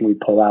like, what can we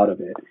pull out of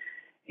it?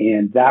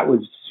 And that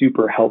was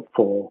super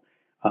helpful.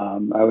 I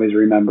always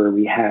remember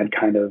we had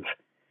kind of,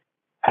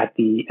 at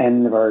the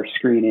end of our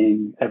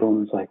screening, everyone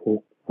was like,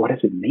 well, what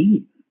does it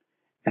mean?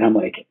 And I'm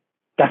like,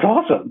 That's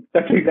awesome.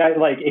 That's that,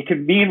 like, it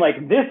could mean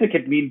like this, it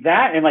could mean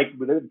that. And like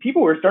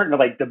people were starting to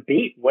like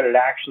debate what it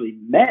actually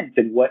meant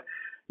and what,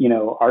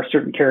 are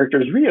certain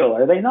characters real?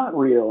 Are they not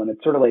real? And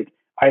it's sort of like,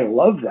 I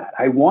love that.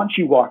 I want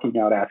you walking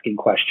out asking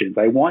questions.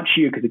 I want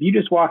you, because if you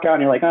just walk out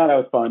and you're like, oh, that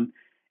was fun,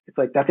 it's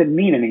like, that didn't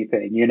mean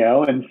anything,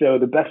 And so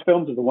the best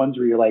films are the ones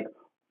where you're like,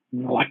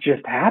 what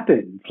just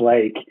happened?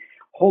 Like,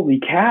 holy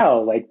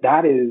cow. Like,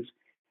 that is,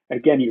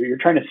 again, you're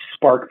trying to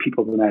spark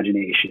people's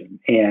imagination,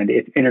 and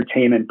it's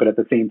entertainment, but at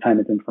the same time,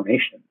 it's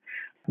information.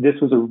 This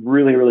was a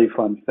really, really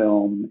fun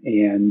film,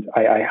 and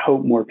I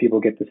hope more people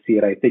get to see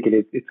it. I think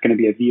it's going to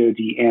be a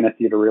VOD and a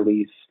theater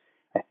release,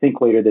 I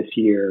think later this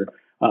year,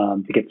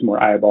 to get some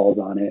more eyeballs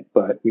on it.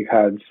 But we've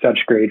had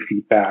such great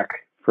feedback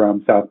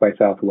from South by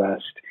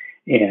Southwest,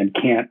 and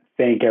can't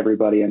thank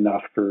everybody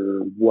enough for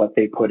what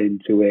they put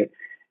into it.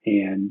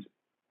 And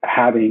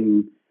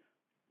having,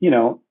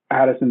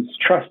 Addison's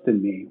trust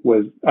in me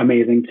was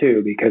amazing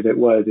too, because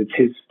it's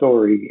his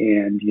story.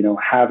 And,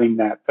 having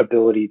that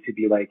ability to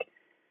be like,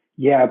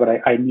 yeah, but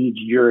I need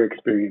your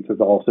experiences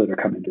also to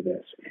come into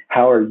this.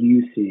 How are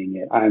you seeing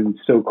it? I'm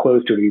so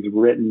close to it. He's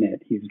written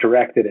it. He's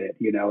directed it.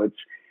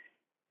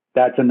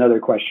 That's another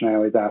question I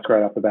always ask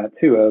right off the bat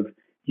too, of,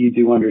 you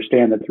do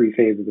understand the 3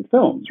 phases of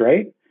films,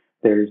 right?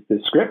 There's the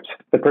script,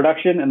 the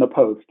production, and the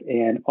post.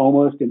 And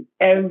almost in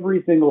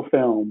every single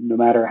film, no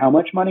matter how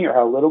much money or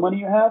how little money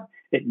you have,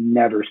 it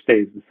never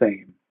stays the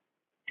same.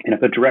 And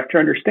if a director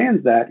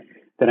understands that,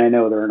 then I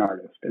know they're an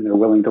artist, and they're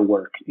willing to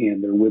work,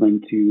 and they're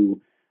willing to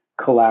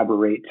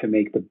collaborate to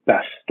make the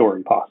best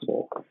story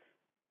possible.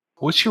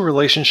 What's your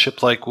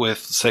relationship like with,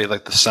 say,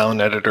 like the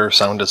sound editor,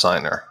 sound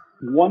designer?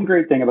 One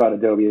great thing about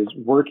Adobe is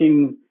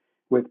working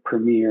with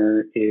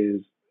Premiere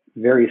is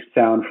very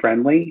sound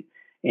friendly,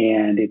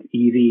 and it's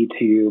easy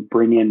to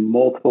bring in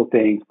multiple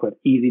things, put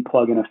easy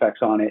plug-in effects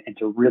on it, and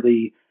to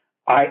really,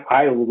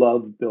 I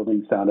love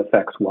building sound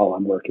effects while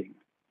I'm working.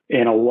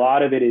 And a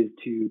lot of it is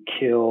to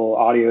kill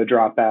audio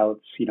dropouts,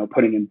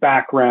 putting in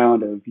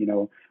background of,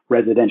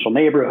 residential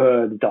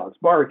neighborhoods, dogs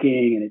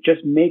barking, and it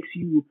just makes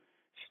you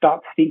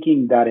stop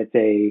thinking that it's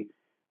a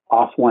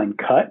offline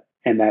cut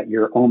and that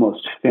you're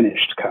almost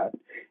finished cut.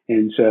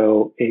 And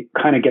so it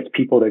kind of gets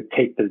people to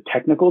take their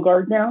technical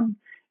guard down.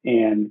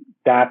 And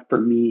that for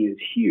me is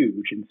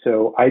huge. And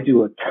so I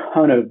do a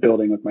ton of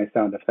building with my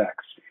sound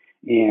effects,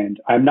 and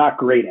I'm not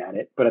great at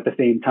it, but at the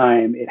same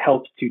time, it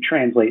helps to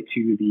translate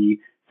to the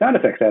sound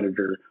effects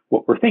editor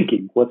what we're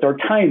thinking. What's our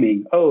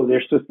timing? Oh,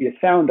 there's supposed to be a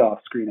sound off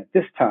screen at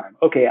this time.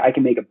 Okay, I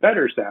can make a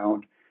better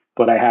sound,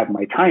 but I have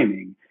my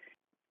timing.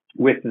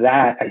 With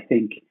that, I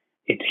think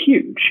it's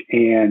huge.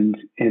 And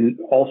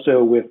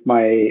also with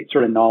my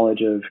sort of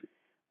knowledge of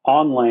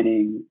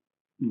onlining,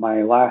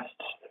 my last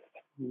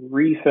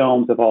 3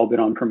 films have all been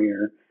on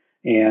Premiere,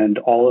 and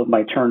all of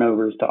my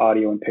turnovers to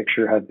audio and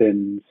picture have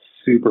been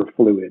super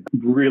fluid,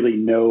 really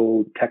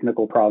no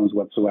technical problems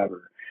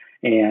whatsoever.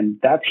 And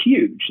that's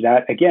huge.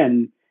 That,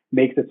 again,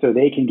 makes it so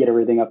they can get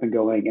everything up and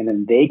going, and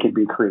then they can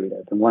be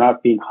creative. And we're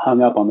not being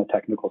hung up on the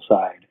technical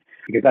side,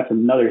 because that's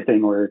another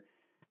thing where,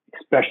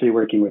 especially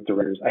working with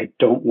directors, I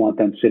don't want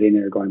them sitting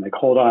there going like,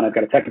 hold on, I've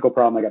got a technical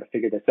problem, I got to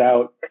figure this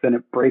out. Then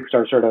it breaks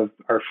our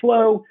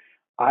flow.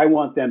 I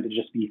want them to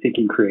just be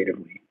thinking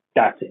creatively.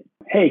 That's it.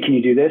 Hey, can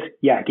you do this?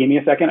 Yeah, give me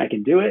a second. I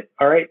can do it.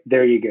 All right,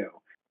 there you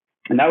go.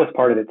 And that was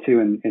part of it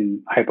too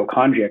in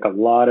Hypochondriac. A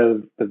lot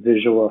of the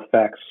visual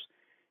effects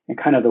and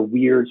kind of the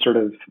weird sort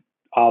of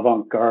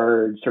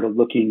avant-garde sort of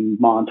looking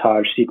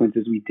montage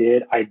sequences we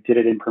did, I did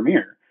it in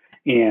Premiere.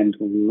 And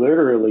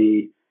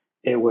literally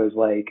it was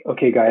like,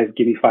 okay, guys,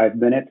 give me 5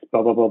 minutes,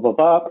 blah, blah, blah, blah,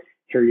 blah.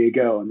 Here you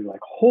go. And they're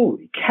like,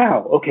 holy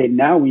cow. Okay,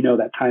 now we know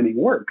that timing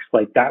works.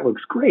 Like, that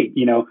looks great.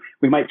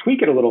 We might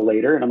tweak it a little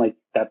later. And I'm like,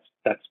 that's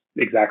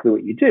exactly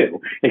what you do.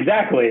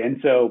 Exactly. And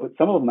so, but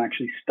some of them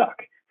actually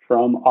stuck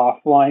from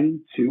offline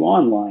to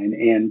online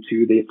and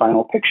to the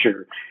final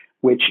picture,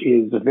 which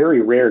is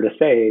very rare to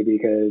say,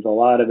 because a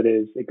lot of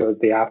it goes to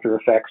the After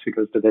Effects, it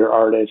goes to their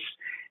artists,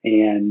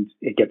 and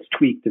it gets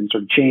tweaked and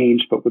sort of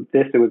changed. But with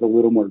this, it was a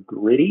little more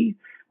gritty.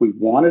 We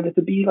wanted it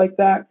to be like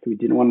that, so we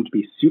didn't want it to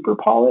be super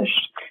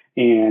polished.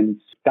 And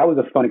that was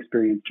a fun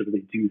experience to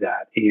really do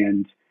that.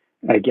 And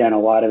again, a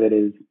lot of it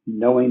is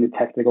knowing the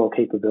technical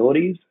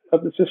capabilities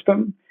of the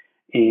system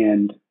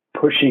and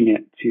pushing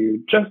it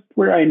to just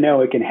where I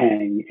know it can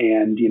hang,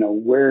 and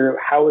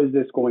how is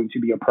this going to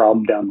be a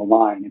problem down the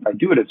line if I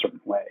do it a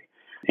certain way.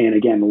 And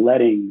again,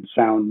 letting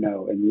sound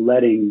know and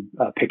letting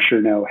a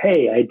picture know,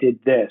 hey, I did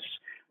this.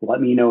 Let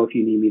me know if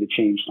you need me to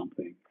change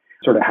something.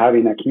 Sort of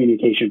having that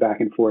communication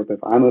back and forth of,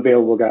 I'm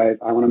available, guys.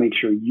 I want to make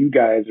sure you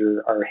guys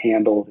are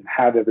handled and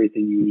have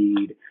everything you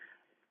need.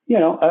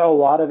 A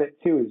lot of it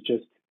too is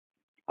just,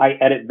 I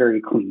edit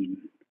very clean.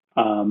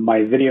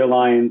 My video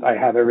lines, I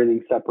have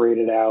everything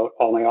separated out.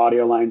 All my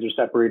audio lines are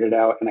separated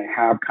out, and I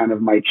have kind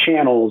of my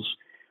channels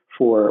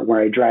for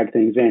where I drag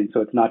things in.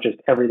 So it's not just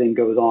everything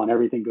goes on,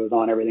 everything goes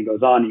on, everything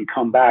goes on. And you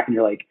come back and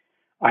you're like,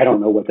 I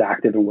don't know what's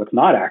active and what's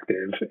not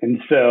active.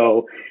 And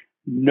so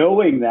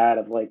knowing that,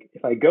 of like,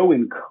 if I go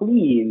in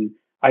clean,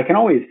 I can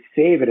always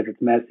save it if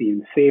it's messy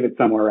and save it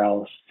somewhere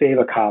else, save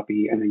a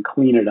copy, and then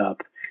clean it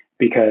up.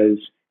 Because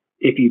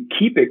if you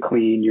keep it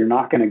clean, you're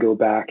not going to go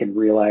back and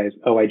realize,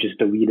 oh, I just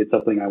deleted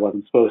something I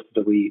wasn't supposed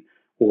to delete,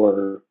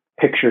 or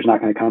picture's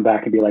not going to come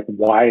back and be like,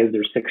 why is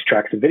there 6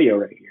 tracks of video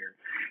right here?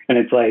 And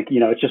it's like,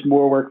 it's just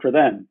more work for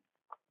them.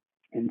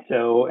 And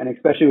so, and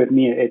especially with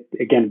me,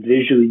 again,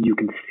 visually, you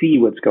can see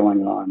what's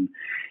going on.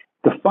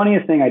 The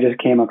funniest thing I just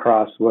came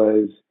across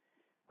was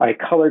I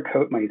color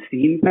code my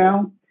scenes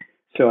now.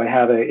 So I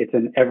have it's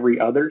an every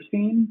other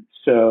scene.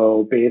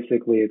 So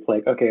basically it's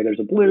like, okay, there's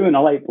a blue and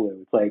a light blue.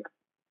 It's like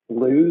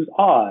blue's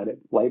odd,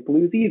 light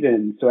blue's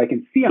even. So I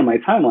can see on my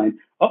timeline,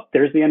 oh,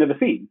 there's the end of the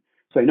scene.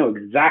 So I know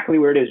exactly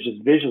where it is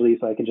just visually.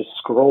 So I can just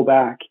scroll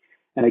back.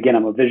 And again,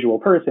 I'm a visual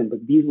person,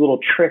 but these little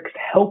tricks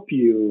help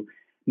you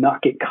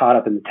not get caught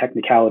up in the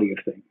technicality of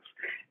things.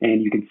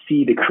 And you can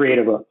see the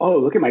creative of, oh,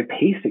 look at my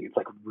pacing. It's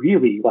like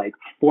really like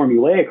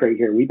formulaic right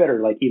here. We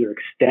better like either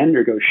extend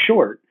or go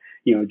short,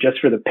 just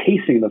for the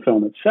pacing of the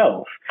film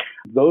itself.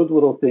 Those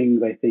little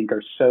things I think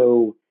are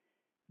so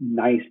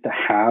nice to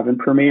have in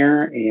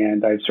Premiere.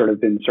 And I've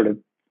been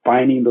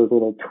finding those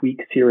little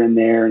tweaks here and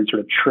there and sort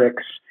of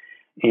tricks.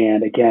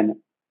 And again,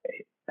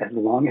 as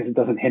long as it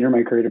doesn't hinder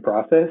my creative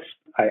process,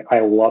 I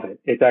love it.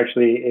 It's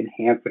actually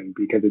enhancing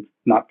because it's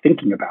not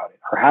thinking about it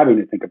or having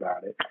to think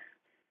about it.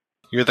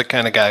 You're the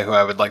kind of guy who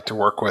I would like to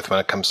work with when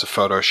it comes to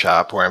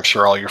Photoshop, where I'm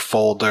sure all your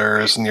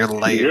folders and your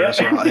layers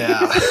are all,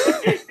 yeah.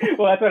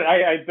 Well, that's what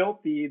I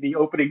built the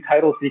opening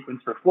title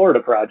sequence for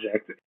Florida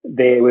Project.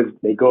 They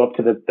go up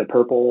to the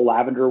purple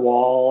lavender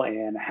wall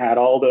and had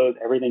all those,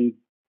 everything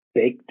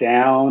baked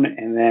down.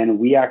 And then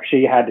we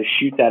actually had to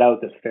shoot that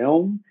out to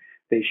film.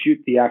 They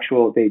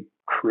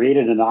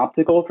created an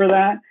optical for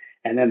that.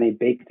 And then they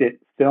baked it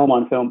film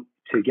on film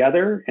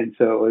together. And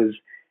so it was,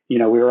 we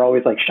were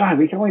always like, Sean,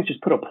 we can always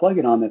just put a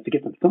plug-in on this to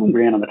get some film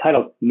grain on the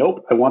titles.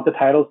 Nope, I want the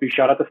titles to be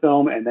shot at the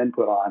film and then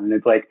put on. And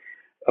it's like,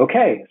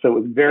 okay. So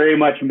it was very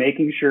much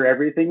making sure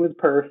everything was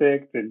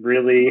perfect. And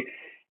really,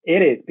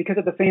 it is. Because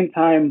at the same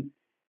time,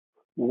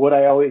 what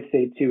I always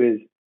say too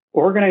is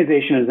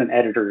organization as an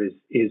editor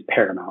is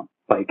paramount.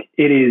 Like,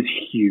 it is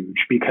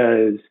huge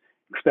because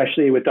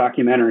especially with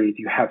documentaries,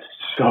 you have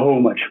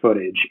so much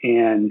footage.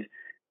 And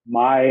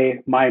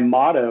my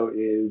motto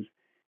is,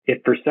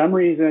 if for some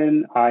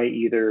reason I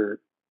either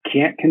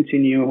can't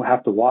continue,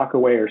 have to walk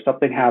away, or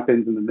something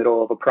happens in the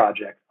middle of a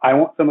project, I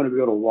want someone to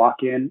be able to walk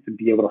in and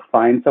be able to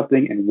find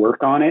something and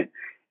work on it.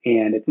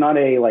 And it's not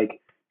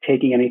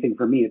taking anything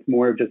from me. It's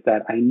more of just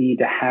that I need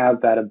to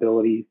have that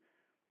ability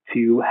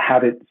to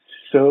have it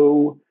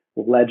so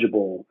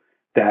legible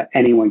that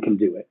anyone can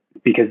do it.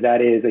 Because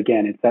that is,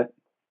 again, it's that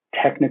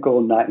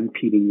technical not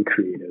impeding the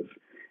creative.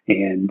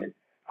 And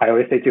I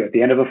always say too, at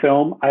the end of a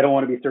film, I don't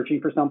want to be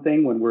searching for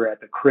something when we're at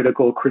the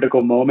critical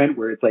moment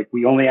where it's like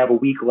we only have a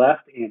week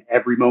left and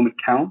every moment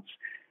counts.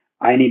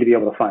 I need to be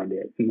able to find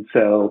it. And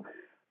so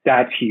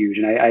that's huge.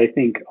 And I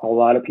think a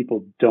lot of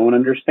people don't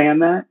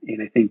understand that.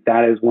 And I think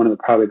that is one of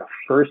probably the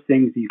first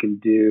things you can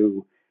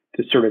do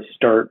to sort of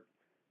start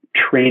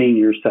training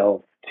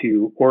yourself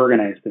to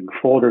organize things,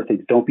 folder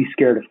things. Don't be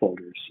scared of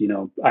folders.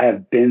 I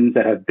have bins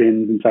that have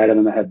bins inside of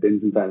them that have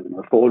bins inside of them,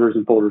 or folders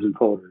and folders and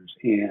folders.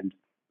 And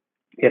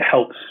it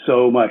helps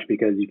so much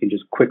because you can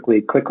just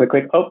quickly click.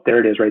 Oh, there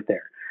it is right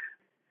there.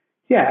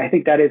 Yeah, I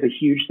think that is a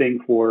huge thing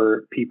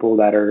for people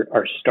that are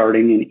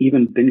starting and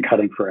even been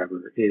cutting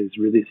forever, is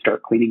really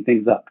start cleaning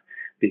things up,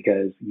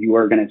 because you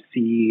are going to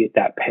see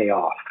that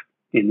payoff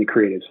in the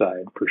creative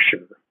side for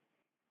sure.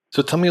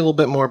 So tell me a little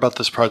bit more about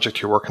this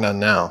project you're working on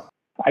now.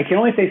 I can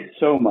only say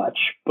so much,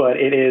 but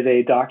it is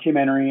a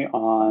documentary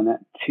on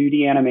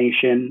 2D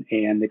animation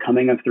and the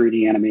coming of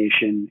 3D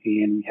animation.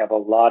 And we have a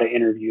lot of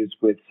interviews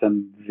with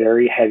some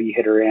very heavy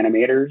hitter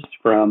animators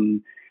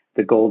from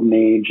the golden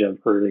age of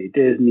early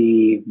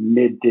Disney,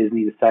 mid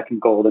Disney, the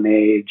second golden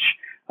age,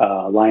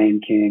 Lion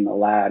King,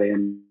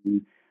 Aladdin,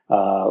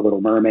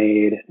 Little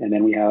Mermaid. And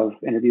then we have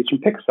interviews from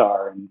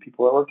Pixar and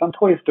people that worked on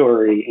Toy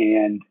Story.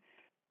 And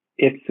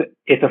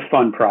it's a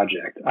fun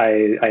project.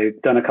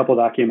 I've done a couple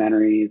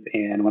documentaries,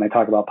 and when I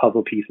talk about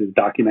puzzle pieces,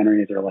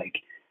 documentaries are like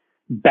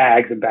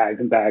bags and bags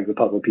and bags of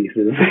puzzle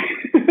pieces.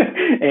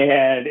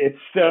 And it's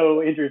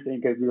so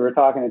interesting because we were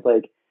talking,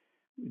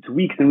 it's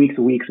weeks and weeks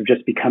and weeks of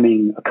just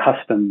becoming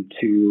accustomed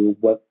to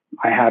what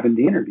I have in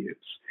the interviews,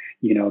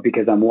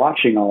 because I'm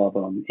watching all of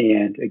them.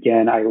 And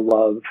again, I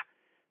love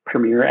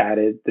Premiere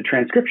added the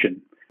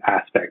transcription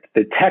aspect.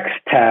 The text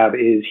tab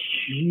is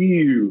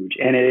huge,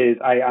 and it is,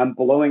 I'm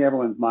blowing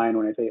everyone's mind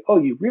when I say, oh,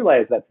 you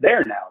realize that's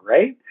there now,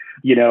 right?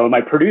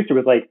 My producer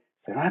was like,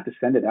 I don't have to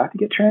send it out to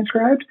get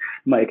transcribed.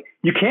 I'm like,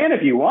 you can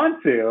if you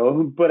want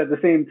to, but at the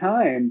same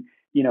time,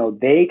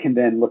 they can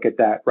then look at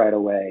that right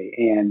away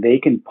and they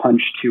can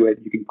punch to it.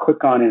 You can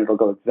click on it, it'll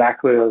go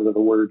exactly to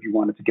the word you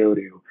want it to go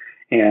to.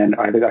 And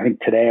I think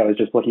today I was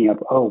just looking up,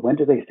 when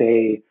do they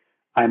say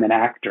I'm an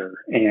actor?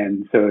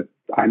 And so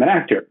I'm an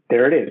actor.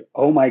 There it is.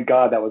 Oh my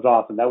God, that was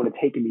awesome. That would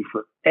have taken me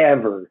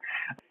forever.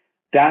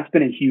 That's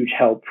been a huge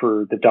help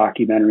for the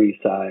documentary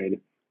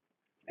side.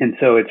 And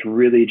so it's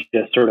really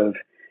just sort of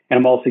And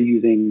I'm also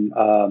using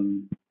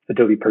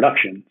Adobe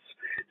Productions.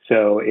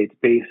 So it's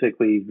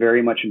basically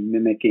very much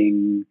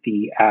mimicking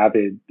the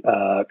Avid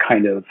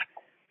kind of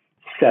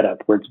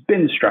setup where it's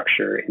bin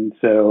structure. And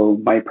so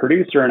my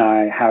producer and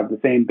I have the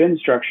same bin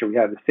structure. We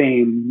have the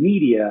same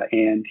media,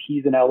 and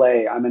he's in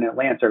LA. I'm in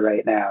Atlanta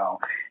right now.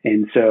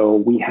 And so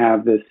we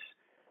have this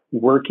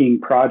working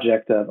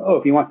project of,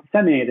 if he wants to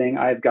send me anything,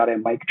 I've got a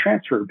mic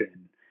transfer bin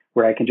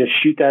where I can just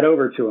shoot that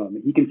over to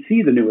him. He can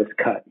see the newest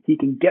cut. He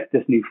can get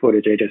this new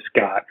footage I just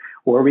got,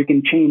 or we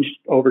can change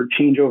over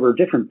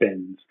different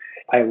bins.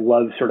 I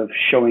love sort of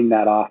showing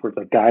that off where it's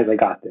like, guys, I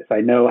got this.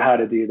 I know how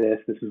to do this.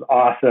 This is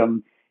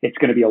awesome. It's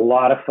going to be a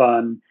lot of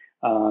fun.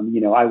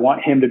 I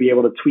want him to be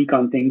able to tweak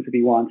on things if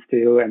he wants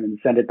to and then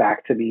send it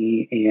back to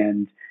me.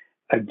 And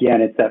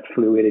again, it's that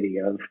fluidity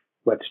of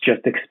let's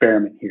just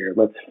experiment here.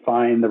 Let's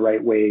find the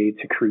right way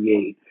to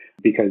create,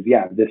 because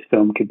this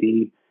film could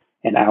be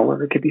an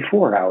hour, it could be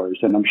 4 hours.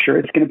 And I'm sure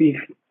it's going to be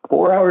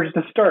 4 hours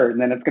to start,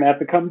 and then it's going to have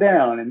to come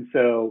down. And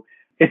so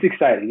it's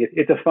exciting.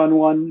 It's a fun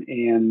one.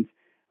 And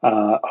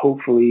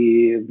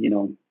hopefully,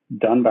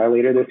 done by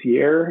later this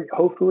year,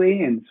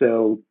 hopefully. And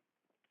so,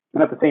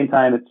 and at the same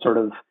time, it's sort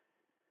of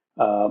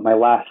my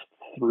last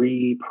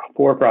 3-4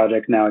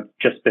 projects now, it's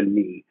just been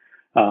me,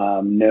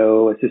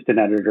 no assistant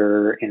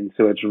editor. And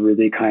so it's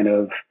really kind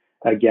of,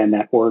 again,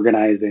 that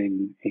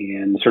organizing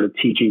and sort of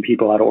teaching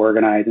people how to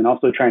organize, and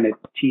also trying to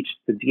teach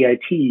the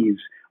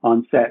DITs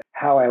on set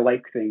how I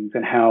like things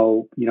and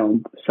how,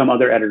 some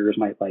other editors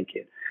might like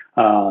it.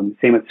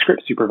 Same with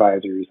script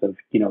supervisors of,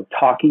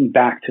 talking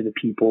back to the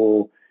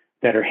people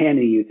that are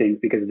handing you things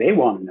because they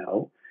want to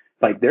know,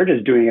 like they're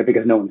just doing it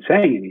because no one's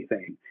saying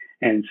anything.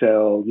 And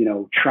so,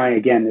 try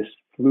again, this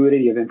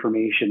fluidity of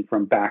information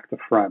from back to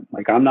front.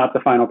 Like I'm not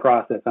the final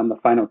process. I'm the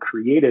final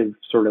creative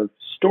sort of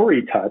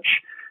story touch,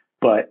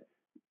 but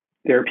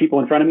there are people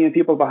in front of me and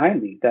people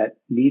behind me that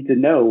need to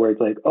know where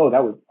it's like, oh,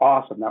 that was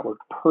awesome. That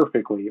worked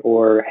perfectly.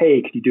 Or,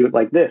 hey, could you do it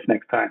like this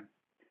next time?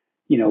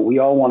 We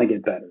all want to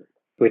get better.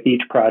 With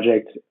each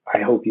project,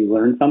 I hope you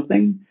learn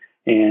something.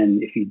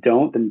 And if you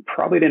don't, then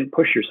probably didn't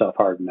push yourself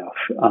hard enough.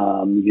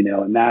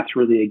 And that's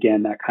really,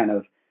 again, that kind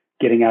of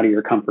getting out of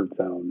your comfort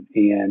zone.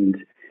 And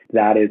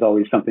that is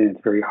always something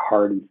that's very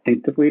hard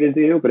instinctively to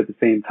do. But at the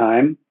same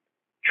time,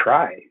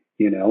 try,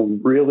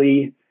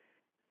 really.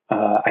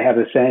 I have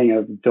a saying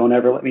of don't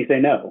ever let me say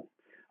no,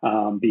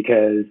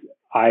 because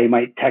I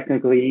might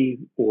technically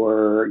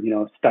or,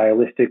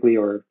 stylistically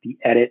or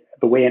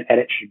the way an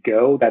edit should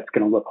go, that's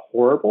going to look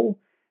horrible.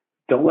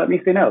 Don't let me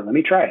say no. Let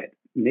me try it.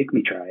 Make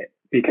me try it,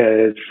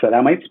 because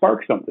that might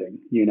spark something.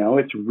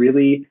 It's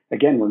really,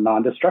 again, we're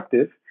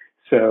non-destructive.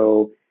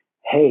 So,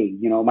 hey,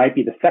 it might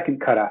be the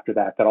second cut after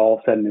that all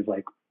of a sudden is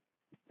like,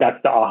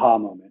 that's the aha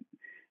moment.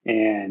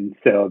 And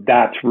so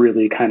that's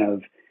really kind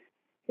of,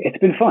 it's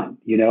been fun,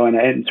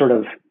 and sort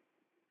of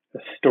a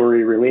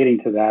story relating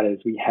to that is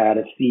we had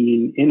a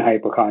scene in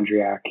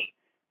Hypochondriac,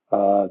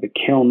 the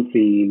kiln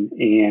scene,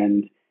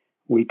 and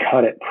we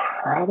cut it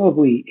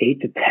probably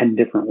 8 to 10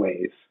 different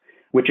ways,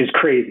 which is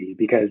crazy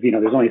because,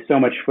 there's only so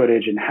much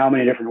footage, and how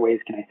many different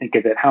ways can I think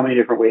of it? How many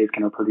different ways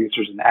can our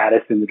producers and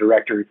Addison, the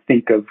director,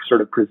 think of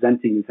sort of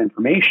presenting this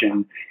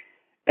information?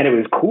 And it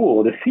was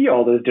cool to see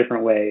all those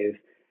different ways.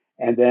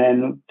 And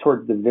then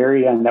towards the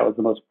very end, that was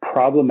the most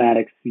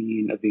problematic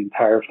scene of the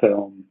entire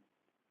film.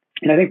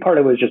 And I think part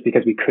of it was just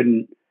because we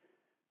couldn't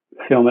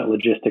film it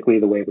logistically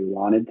the way we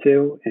wanted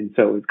to. And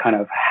so it was kind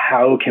of,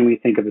 how can we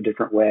think of a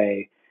different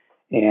way?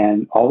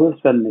 And all of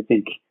a sudden, I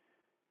think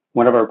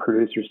one of our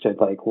producers said,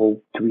 like,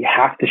 well, do we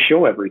have to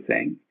show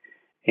everything?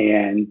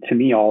 And to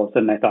me, all of a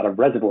sudden, I thought of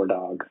Reservoir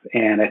Dogs,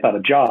 and I thought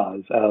of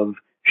Jaws, of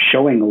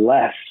showing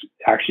less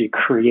actually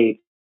creates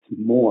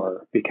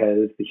more,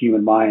 because the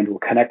human mind will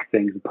connect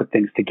things and put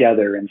things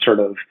together, and sort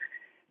of,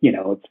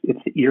 it's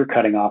the ear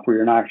cutting off where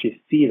you're not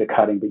actually see the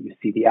cutting, but you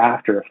see the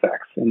after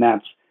effects. And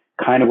that's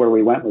kind of where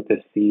we went with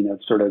this scene of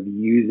sort of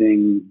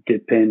using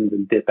dip ins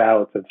and dip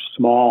outs of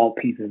small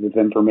pieces of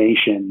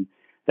information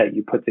that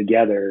you put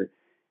together.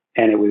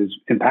 And it was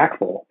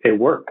impactful. It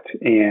worked.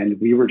 And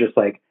we were just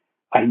like,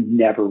 I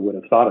never would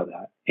have thought of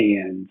that.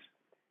 And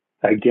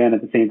again,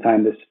 at the same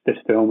time, this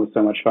film was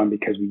so much fun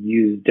because we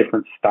used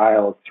different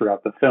styles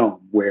throughout the film,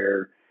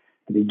 where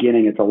at the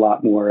beginning, it's a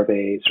lot more of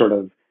a sort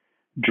of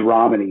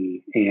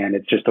dramedy, and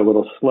it's just a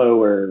little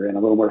slower and a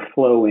little more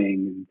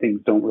flowing, and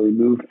things don't really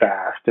move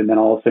fast. And then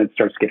all of a sudden it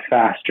starts to get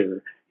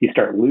faster. You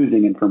start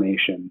losing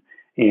information.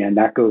 And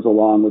that goes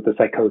along with the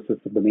psychosis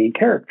of the main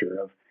character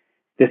of,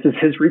 this is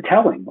his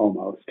retelling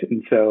almost.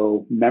 And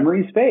so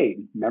memories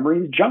fade,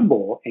 memories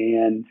jumble,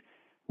 and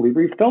we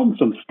refilmed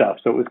some stuff.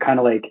 So it was kind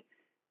of like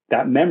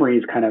that memory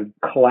is kind of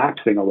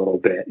collapsing a little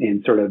bit,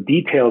 and sort of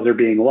details are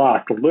being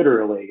lost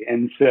literally.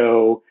 And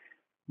so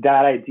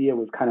that idea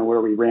was kind of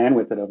where we ran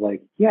with it, of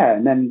like, yeah,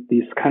 and then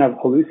these kind of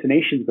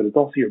hallucinations, but it's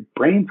also your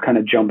brain's kind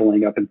of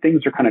jumbling up and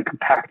things are kind of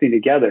compacting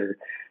together.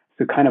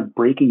 So kind of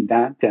breaking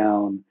that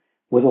down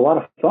was a lot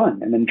of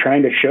fun. And then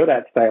trying to show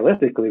that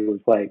stylistically was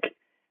like,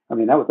 I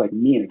mean, that was like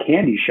me in a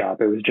candy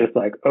shop. It was just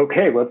like,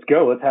 okay, let's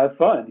go. Let's have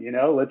fun.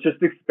 Let's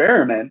just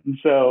experiment. And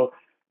so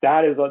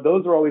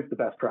those are always the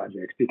best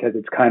projects, because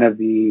it's kind of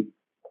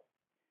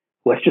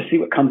let's just see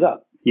what comes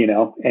up,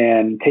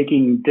 and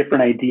taking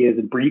different ideas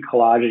and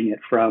recollaging it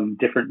from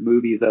different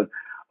movies of,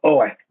 oh,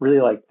 I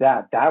really like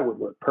that. That would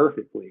work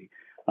perfectly.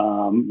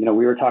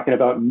 We were talking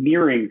about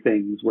mirroring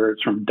things, where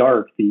it's from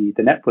Dark, the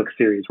Netflix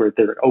series, where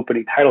their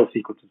opening title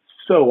sequence is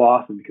so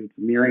awesome because it's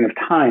a mirroring of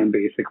time,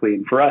 basically.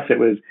 And for us, it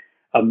was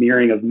a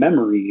mirroring of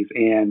memories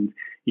and,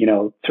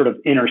 sort of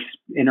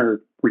inner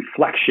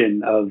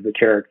reflection of the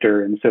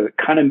character. And so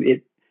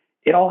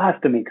it all has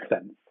to make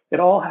sense. It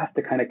all has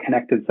to kind of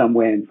connect in some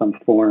way, in some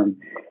form.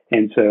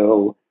 And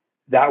so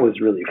that was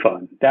really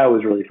fun. That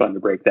was really fun to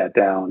break that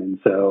down. And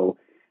so,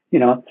 at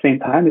the same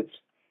time,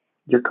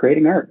 you're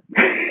creating art.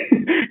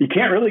 You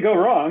can't really go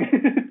wrong.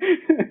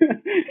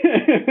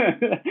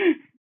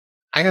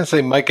 I gotta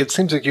say, Mike, it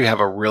seems like you have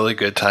a really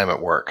good time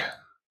at work.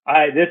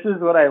 This is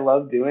what I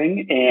love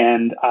doing,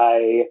 and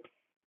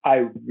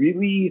I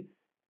really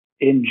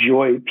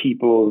enjoy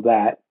people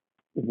that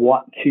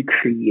want to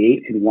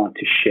create and want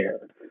to share,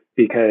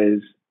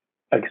 because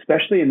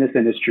especially in this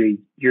industry,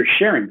 you're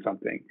sharing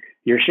something.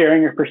 You're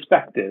sharing your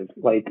perspective.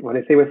 Like what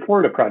I say with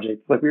Florida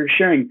Project, like we were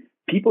sharing,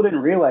 people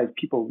didn't realize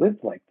people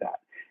lived like that.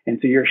 And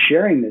so you're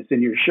sharing this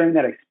and you're sharing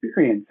that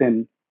experience.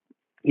 And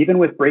even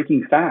with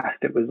Breaking Fast,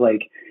 it was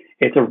like,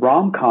 it's a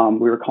rom-com.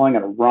 We were calling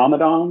it a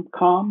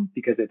Ramadan-com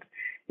because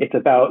it's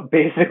about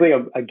basically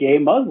a gay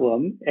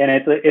Muslim, and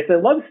it's a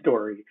love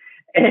story.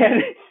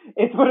 And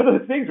it's one of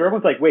those things where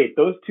everyone's like, wait,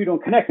 those two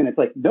don't connect. And it's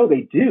like, no,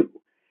 they do.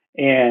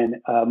 And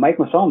Mike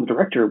Hugo, the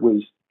director,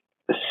 was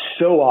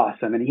so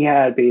awesome. And he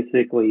had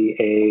basically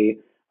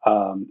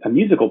a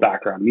musical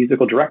background,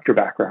 musical director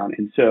background.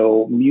 And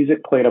so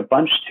music played a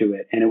bunch to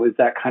it. And it was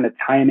that kind of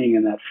timing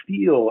and that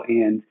feel,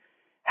 and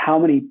how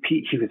many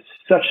people, he was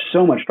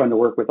so much fun to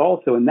work with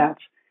also. And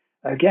that's,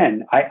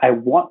 again, I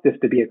want this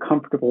to be a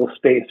comfortable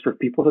space for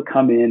people to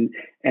come in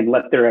and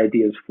let their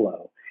ideas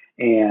flow.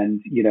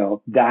 And,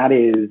 that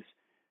is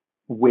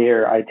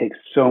where I take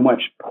so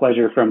much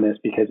pleasure from this,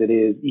 because it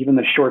is, even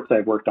the shorts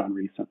I've worked on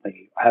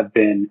recently have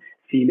been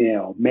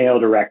male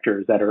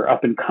directors that are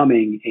up and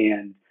coming,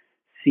 and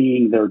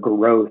seeing their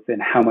growth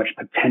and how much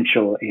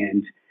potential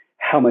and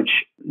how much,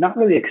 not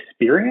really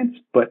experience,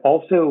 but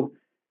also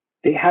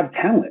they have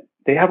talent.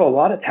 They have a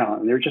lot of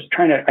talent. And they're just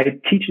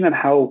I'm teaching them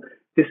how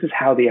this is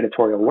how the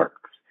editorial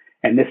works.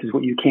 And this is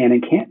what you can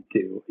and can't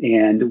do,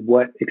 and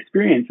what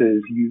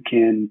experiences you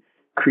can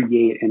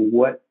create, and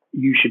what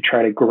you should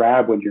try to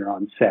grab when you're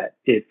on set.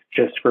 It's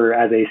just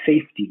as a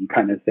safety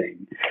kind of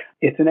thing.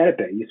 It's an edit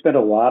bay. You spend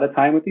a lot of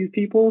time with these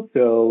people,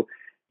 so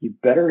you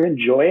better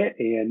enjoy it.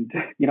 And,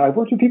 I've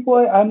worked with people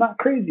I'm not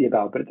crazy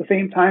about, but at the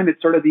same time,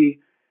 it's sort of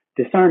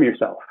disarm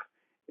yourself.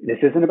 This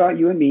isn't about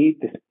you and me.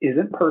 This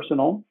isn't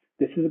personal.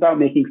 This is about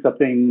making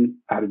something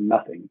out of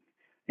nothing.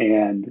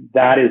 And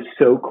that is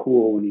so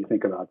cool when you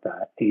think about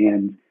that.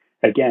 And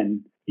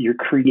again, you're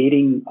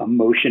creating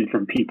emotion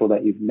from people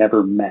that you've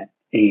never met.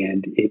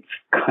 And it's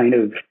kind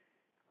of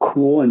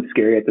cool and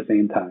scary at the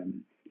same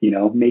time.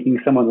 Making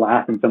someone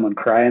laugh and someone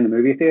cry in the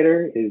movie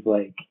theater is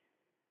like,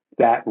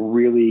 that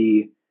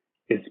really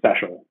is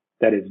special.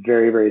 That is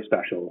very, very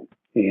special.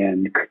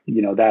 And,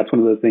 that's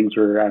one of those things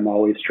where I'm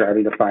always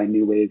striving to find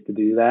new ways to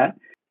do that.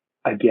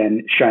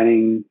 Again,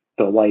 shining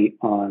the light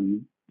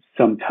on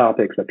some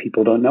topics that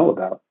people don't know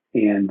about.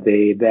 And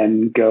they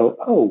then go,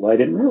 oh, I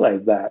didn't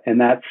realize that. And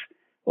that's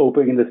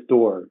opening this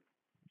door,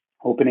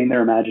 opening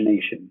their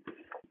imagination.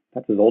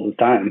 That's as old as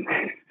time.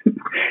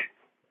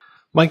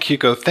 Mike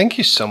Hugo, thank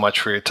you so much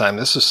for your time.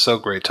 This is so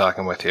great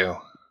talking with you.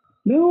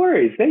 No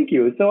worries. Thank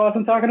you. It's so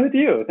awesome talking with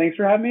you. Thanks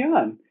for having me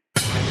on.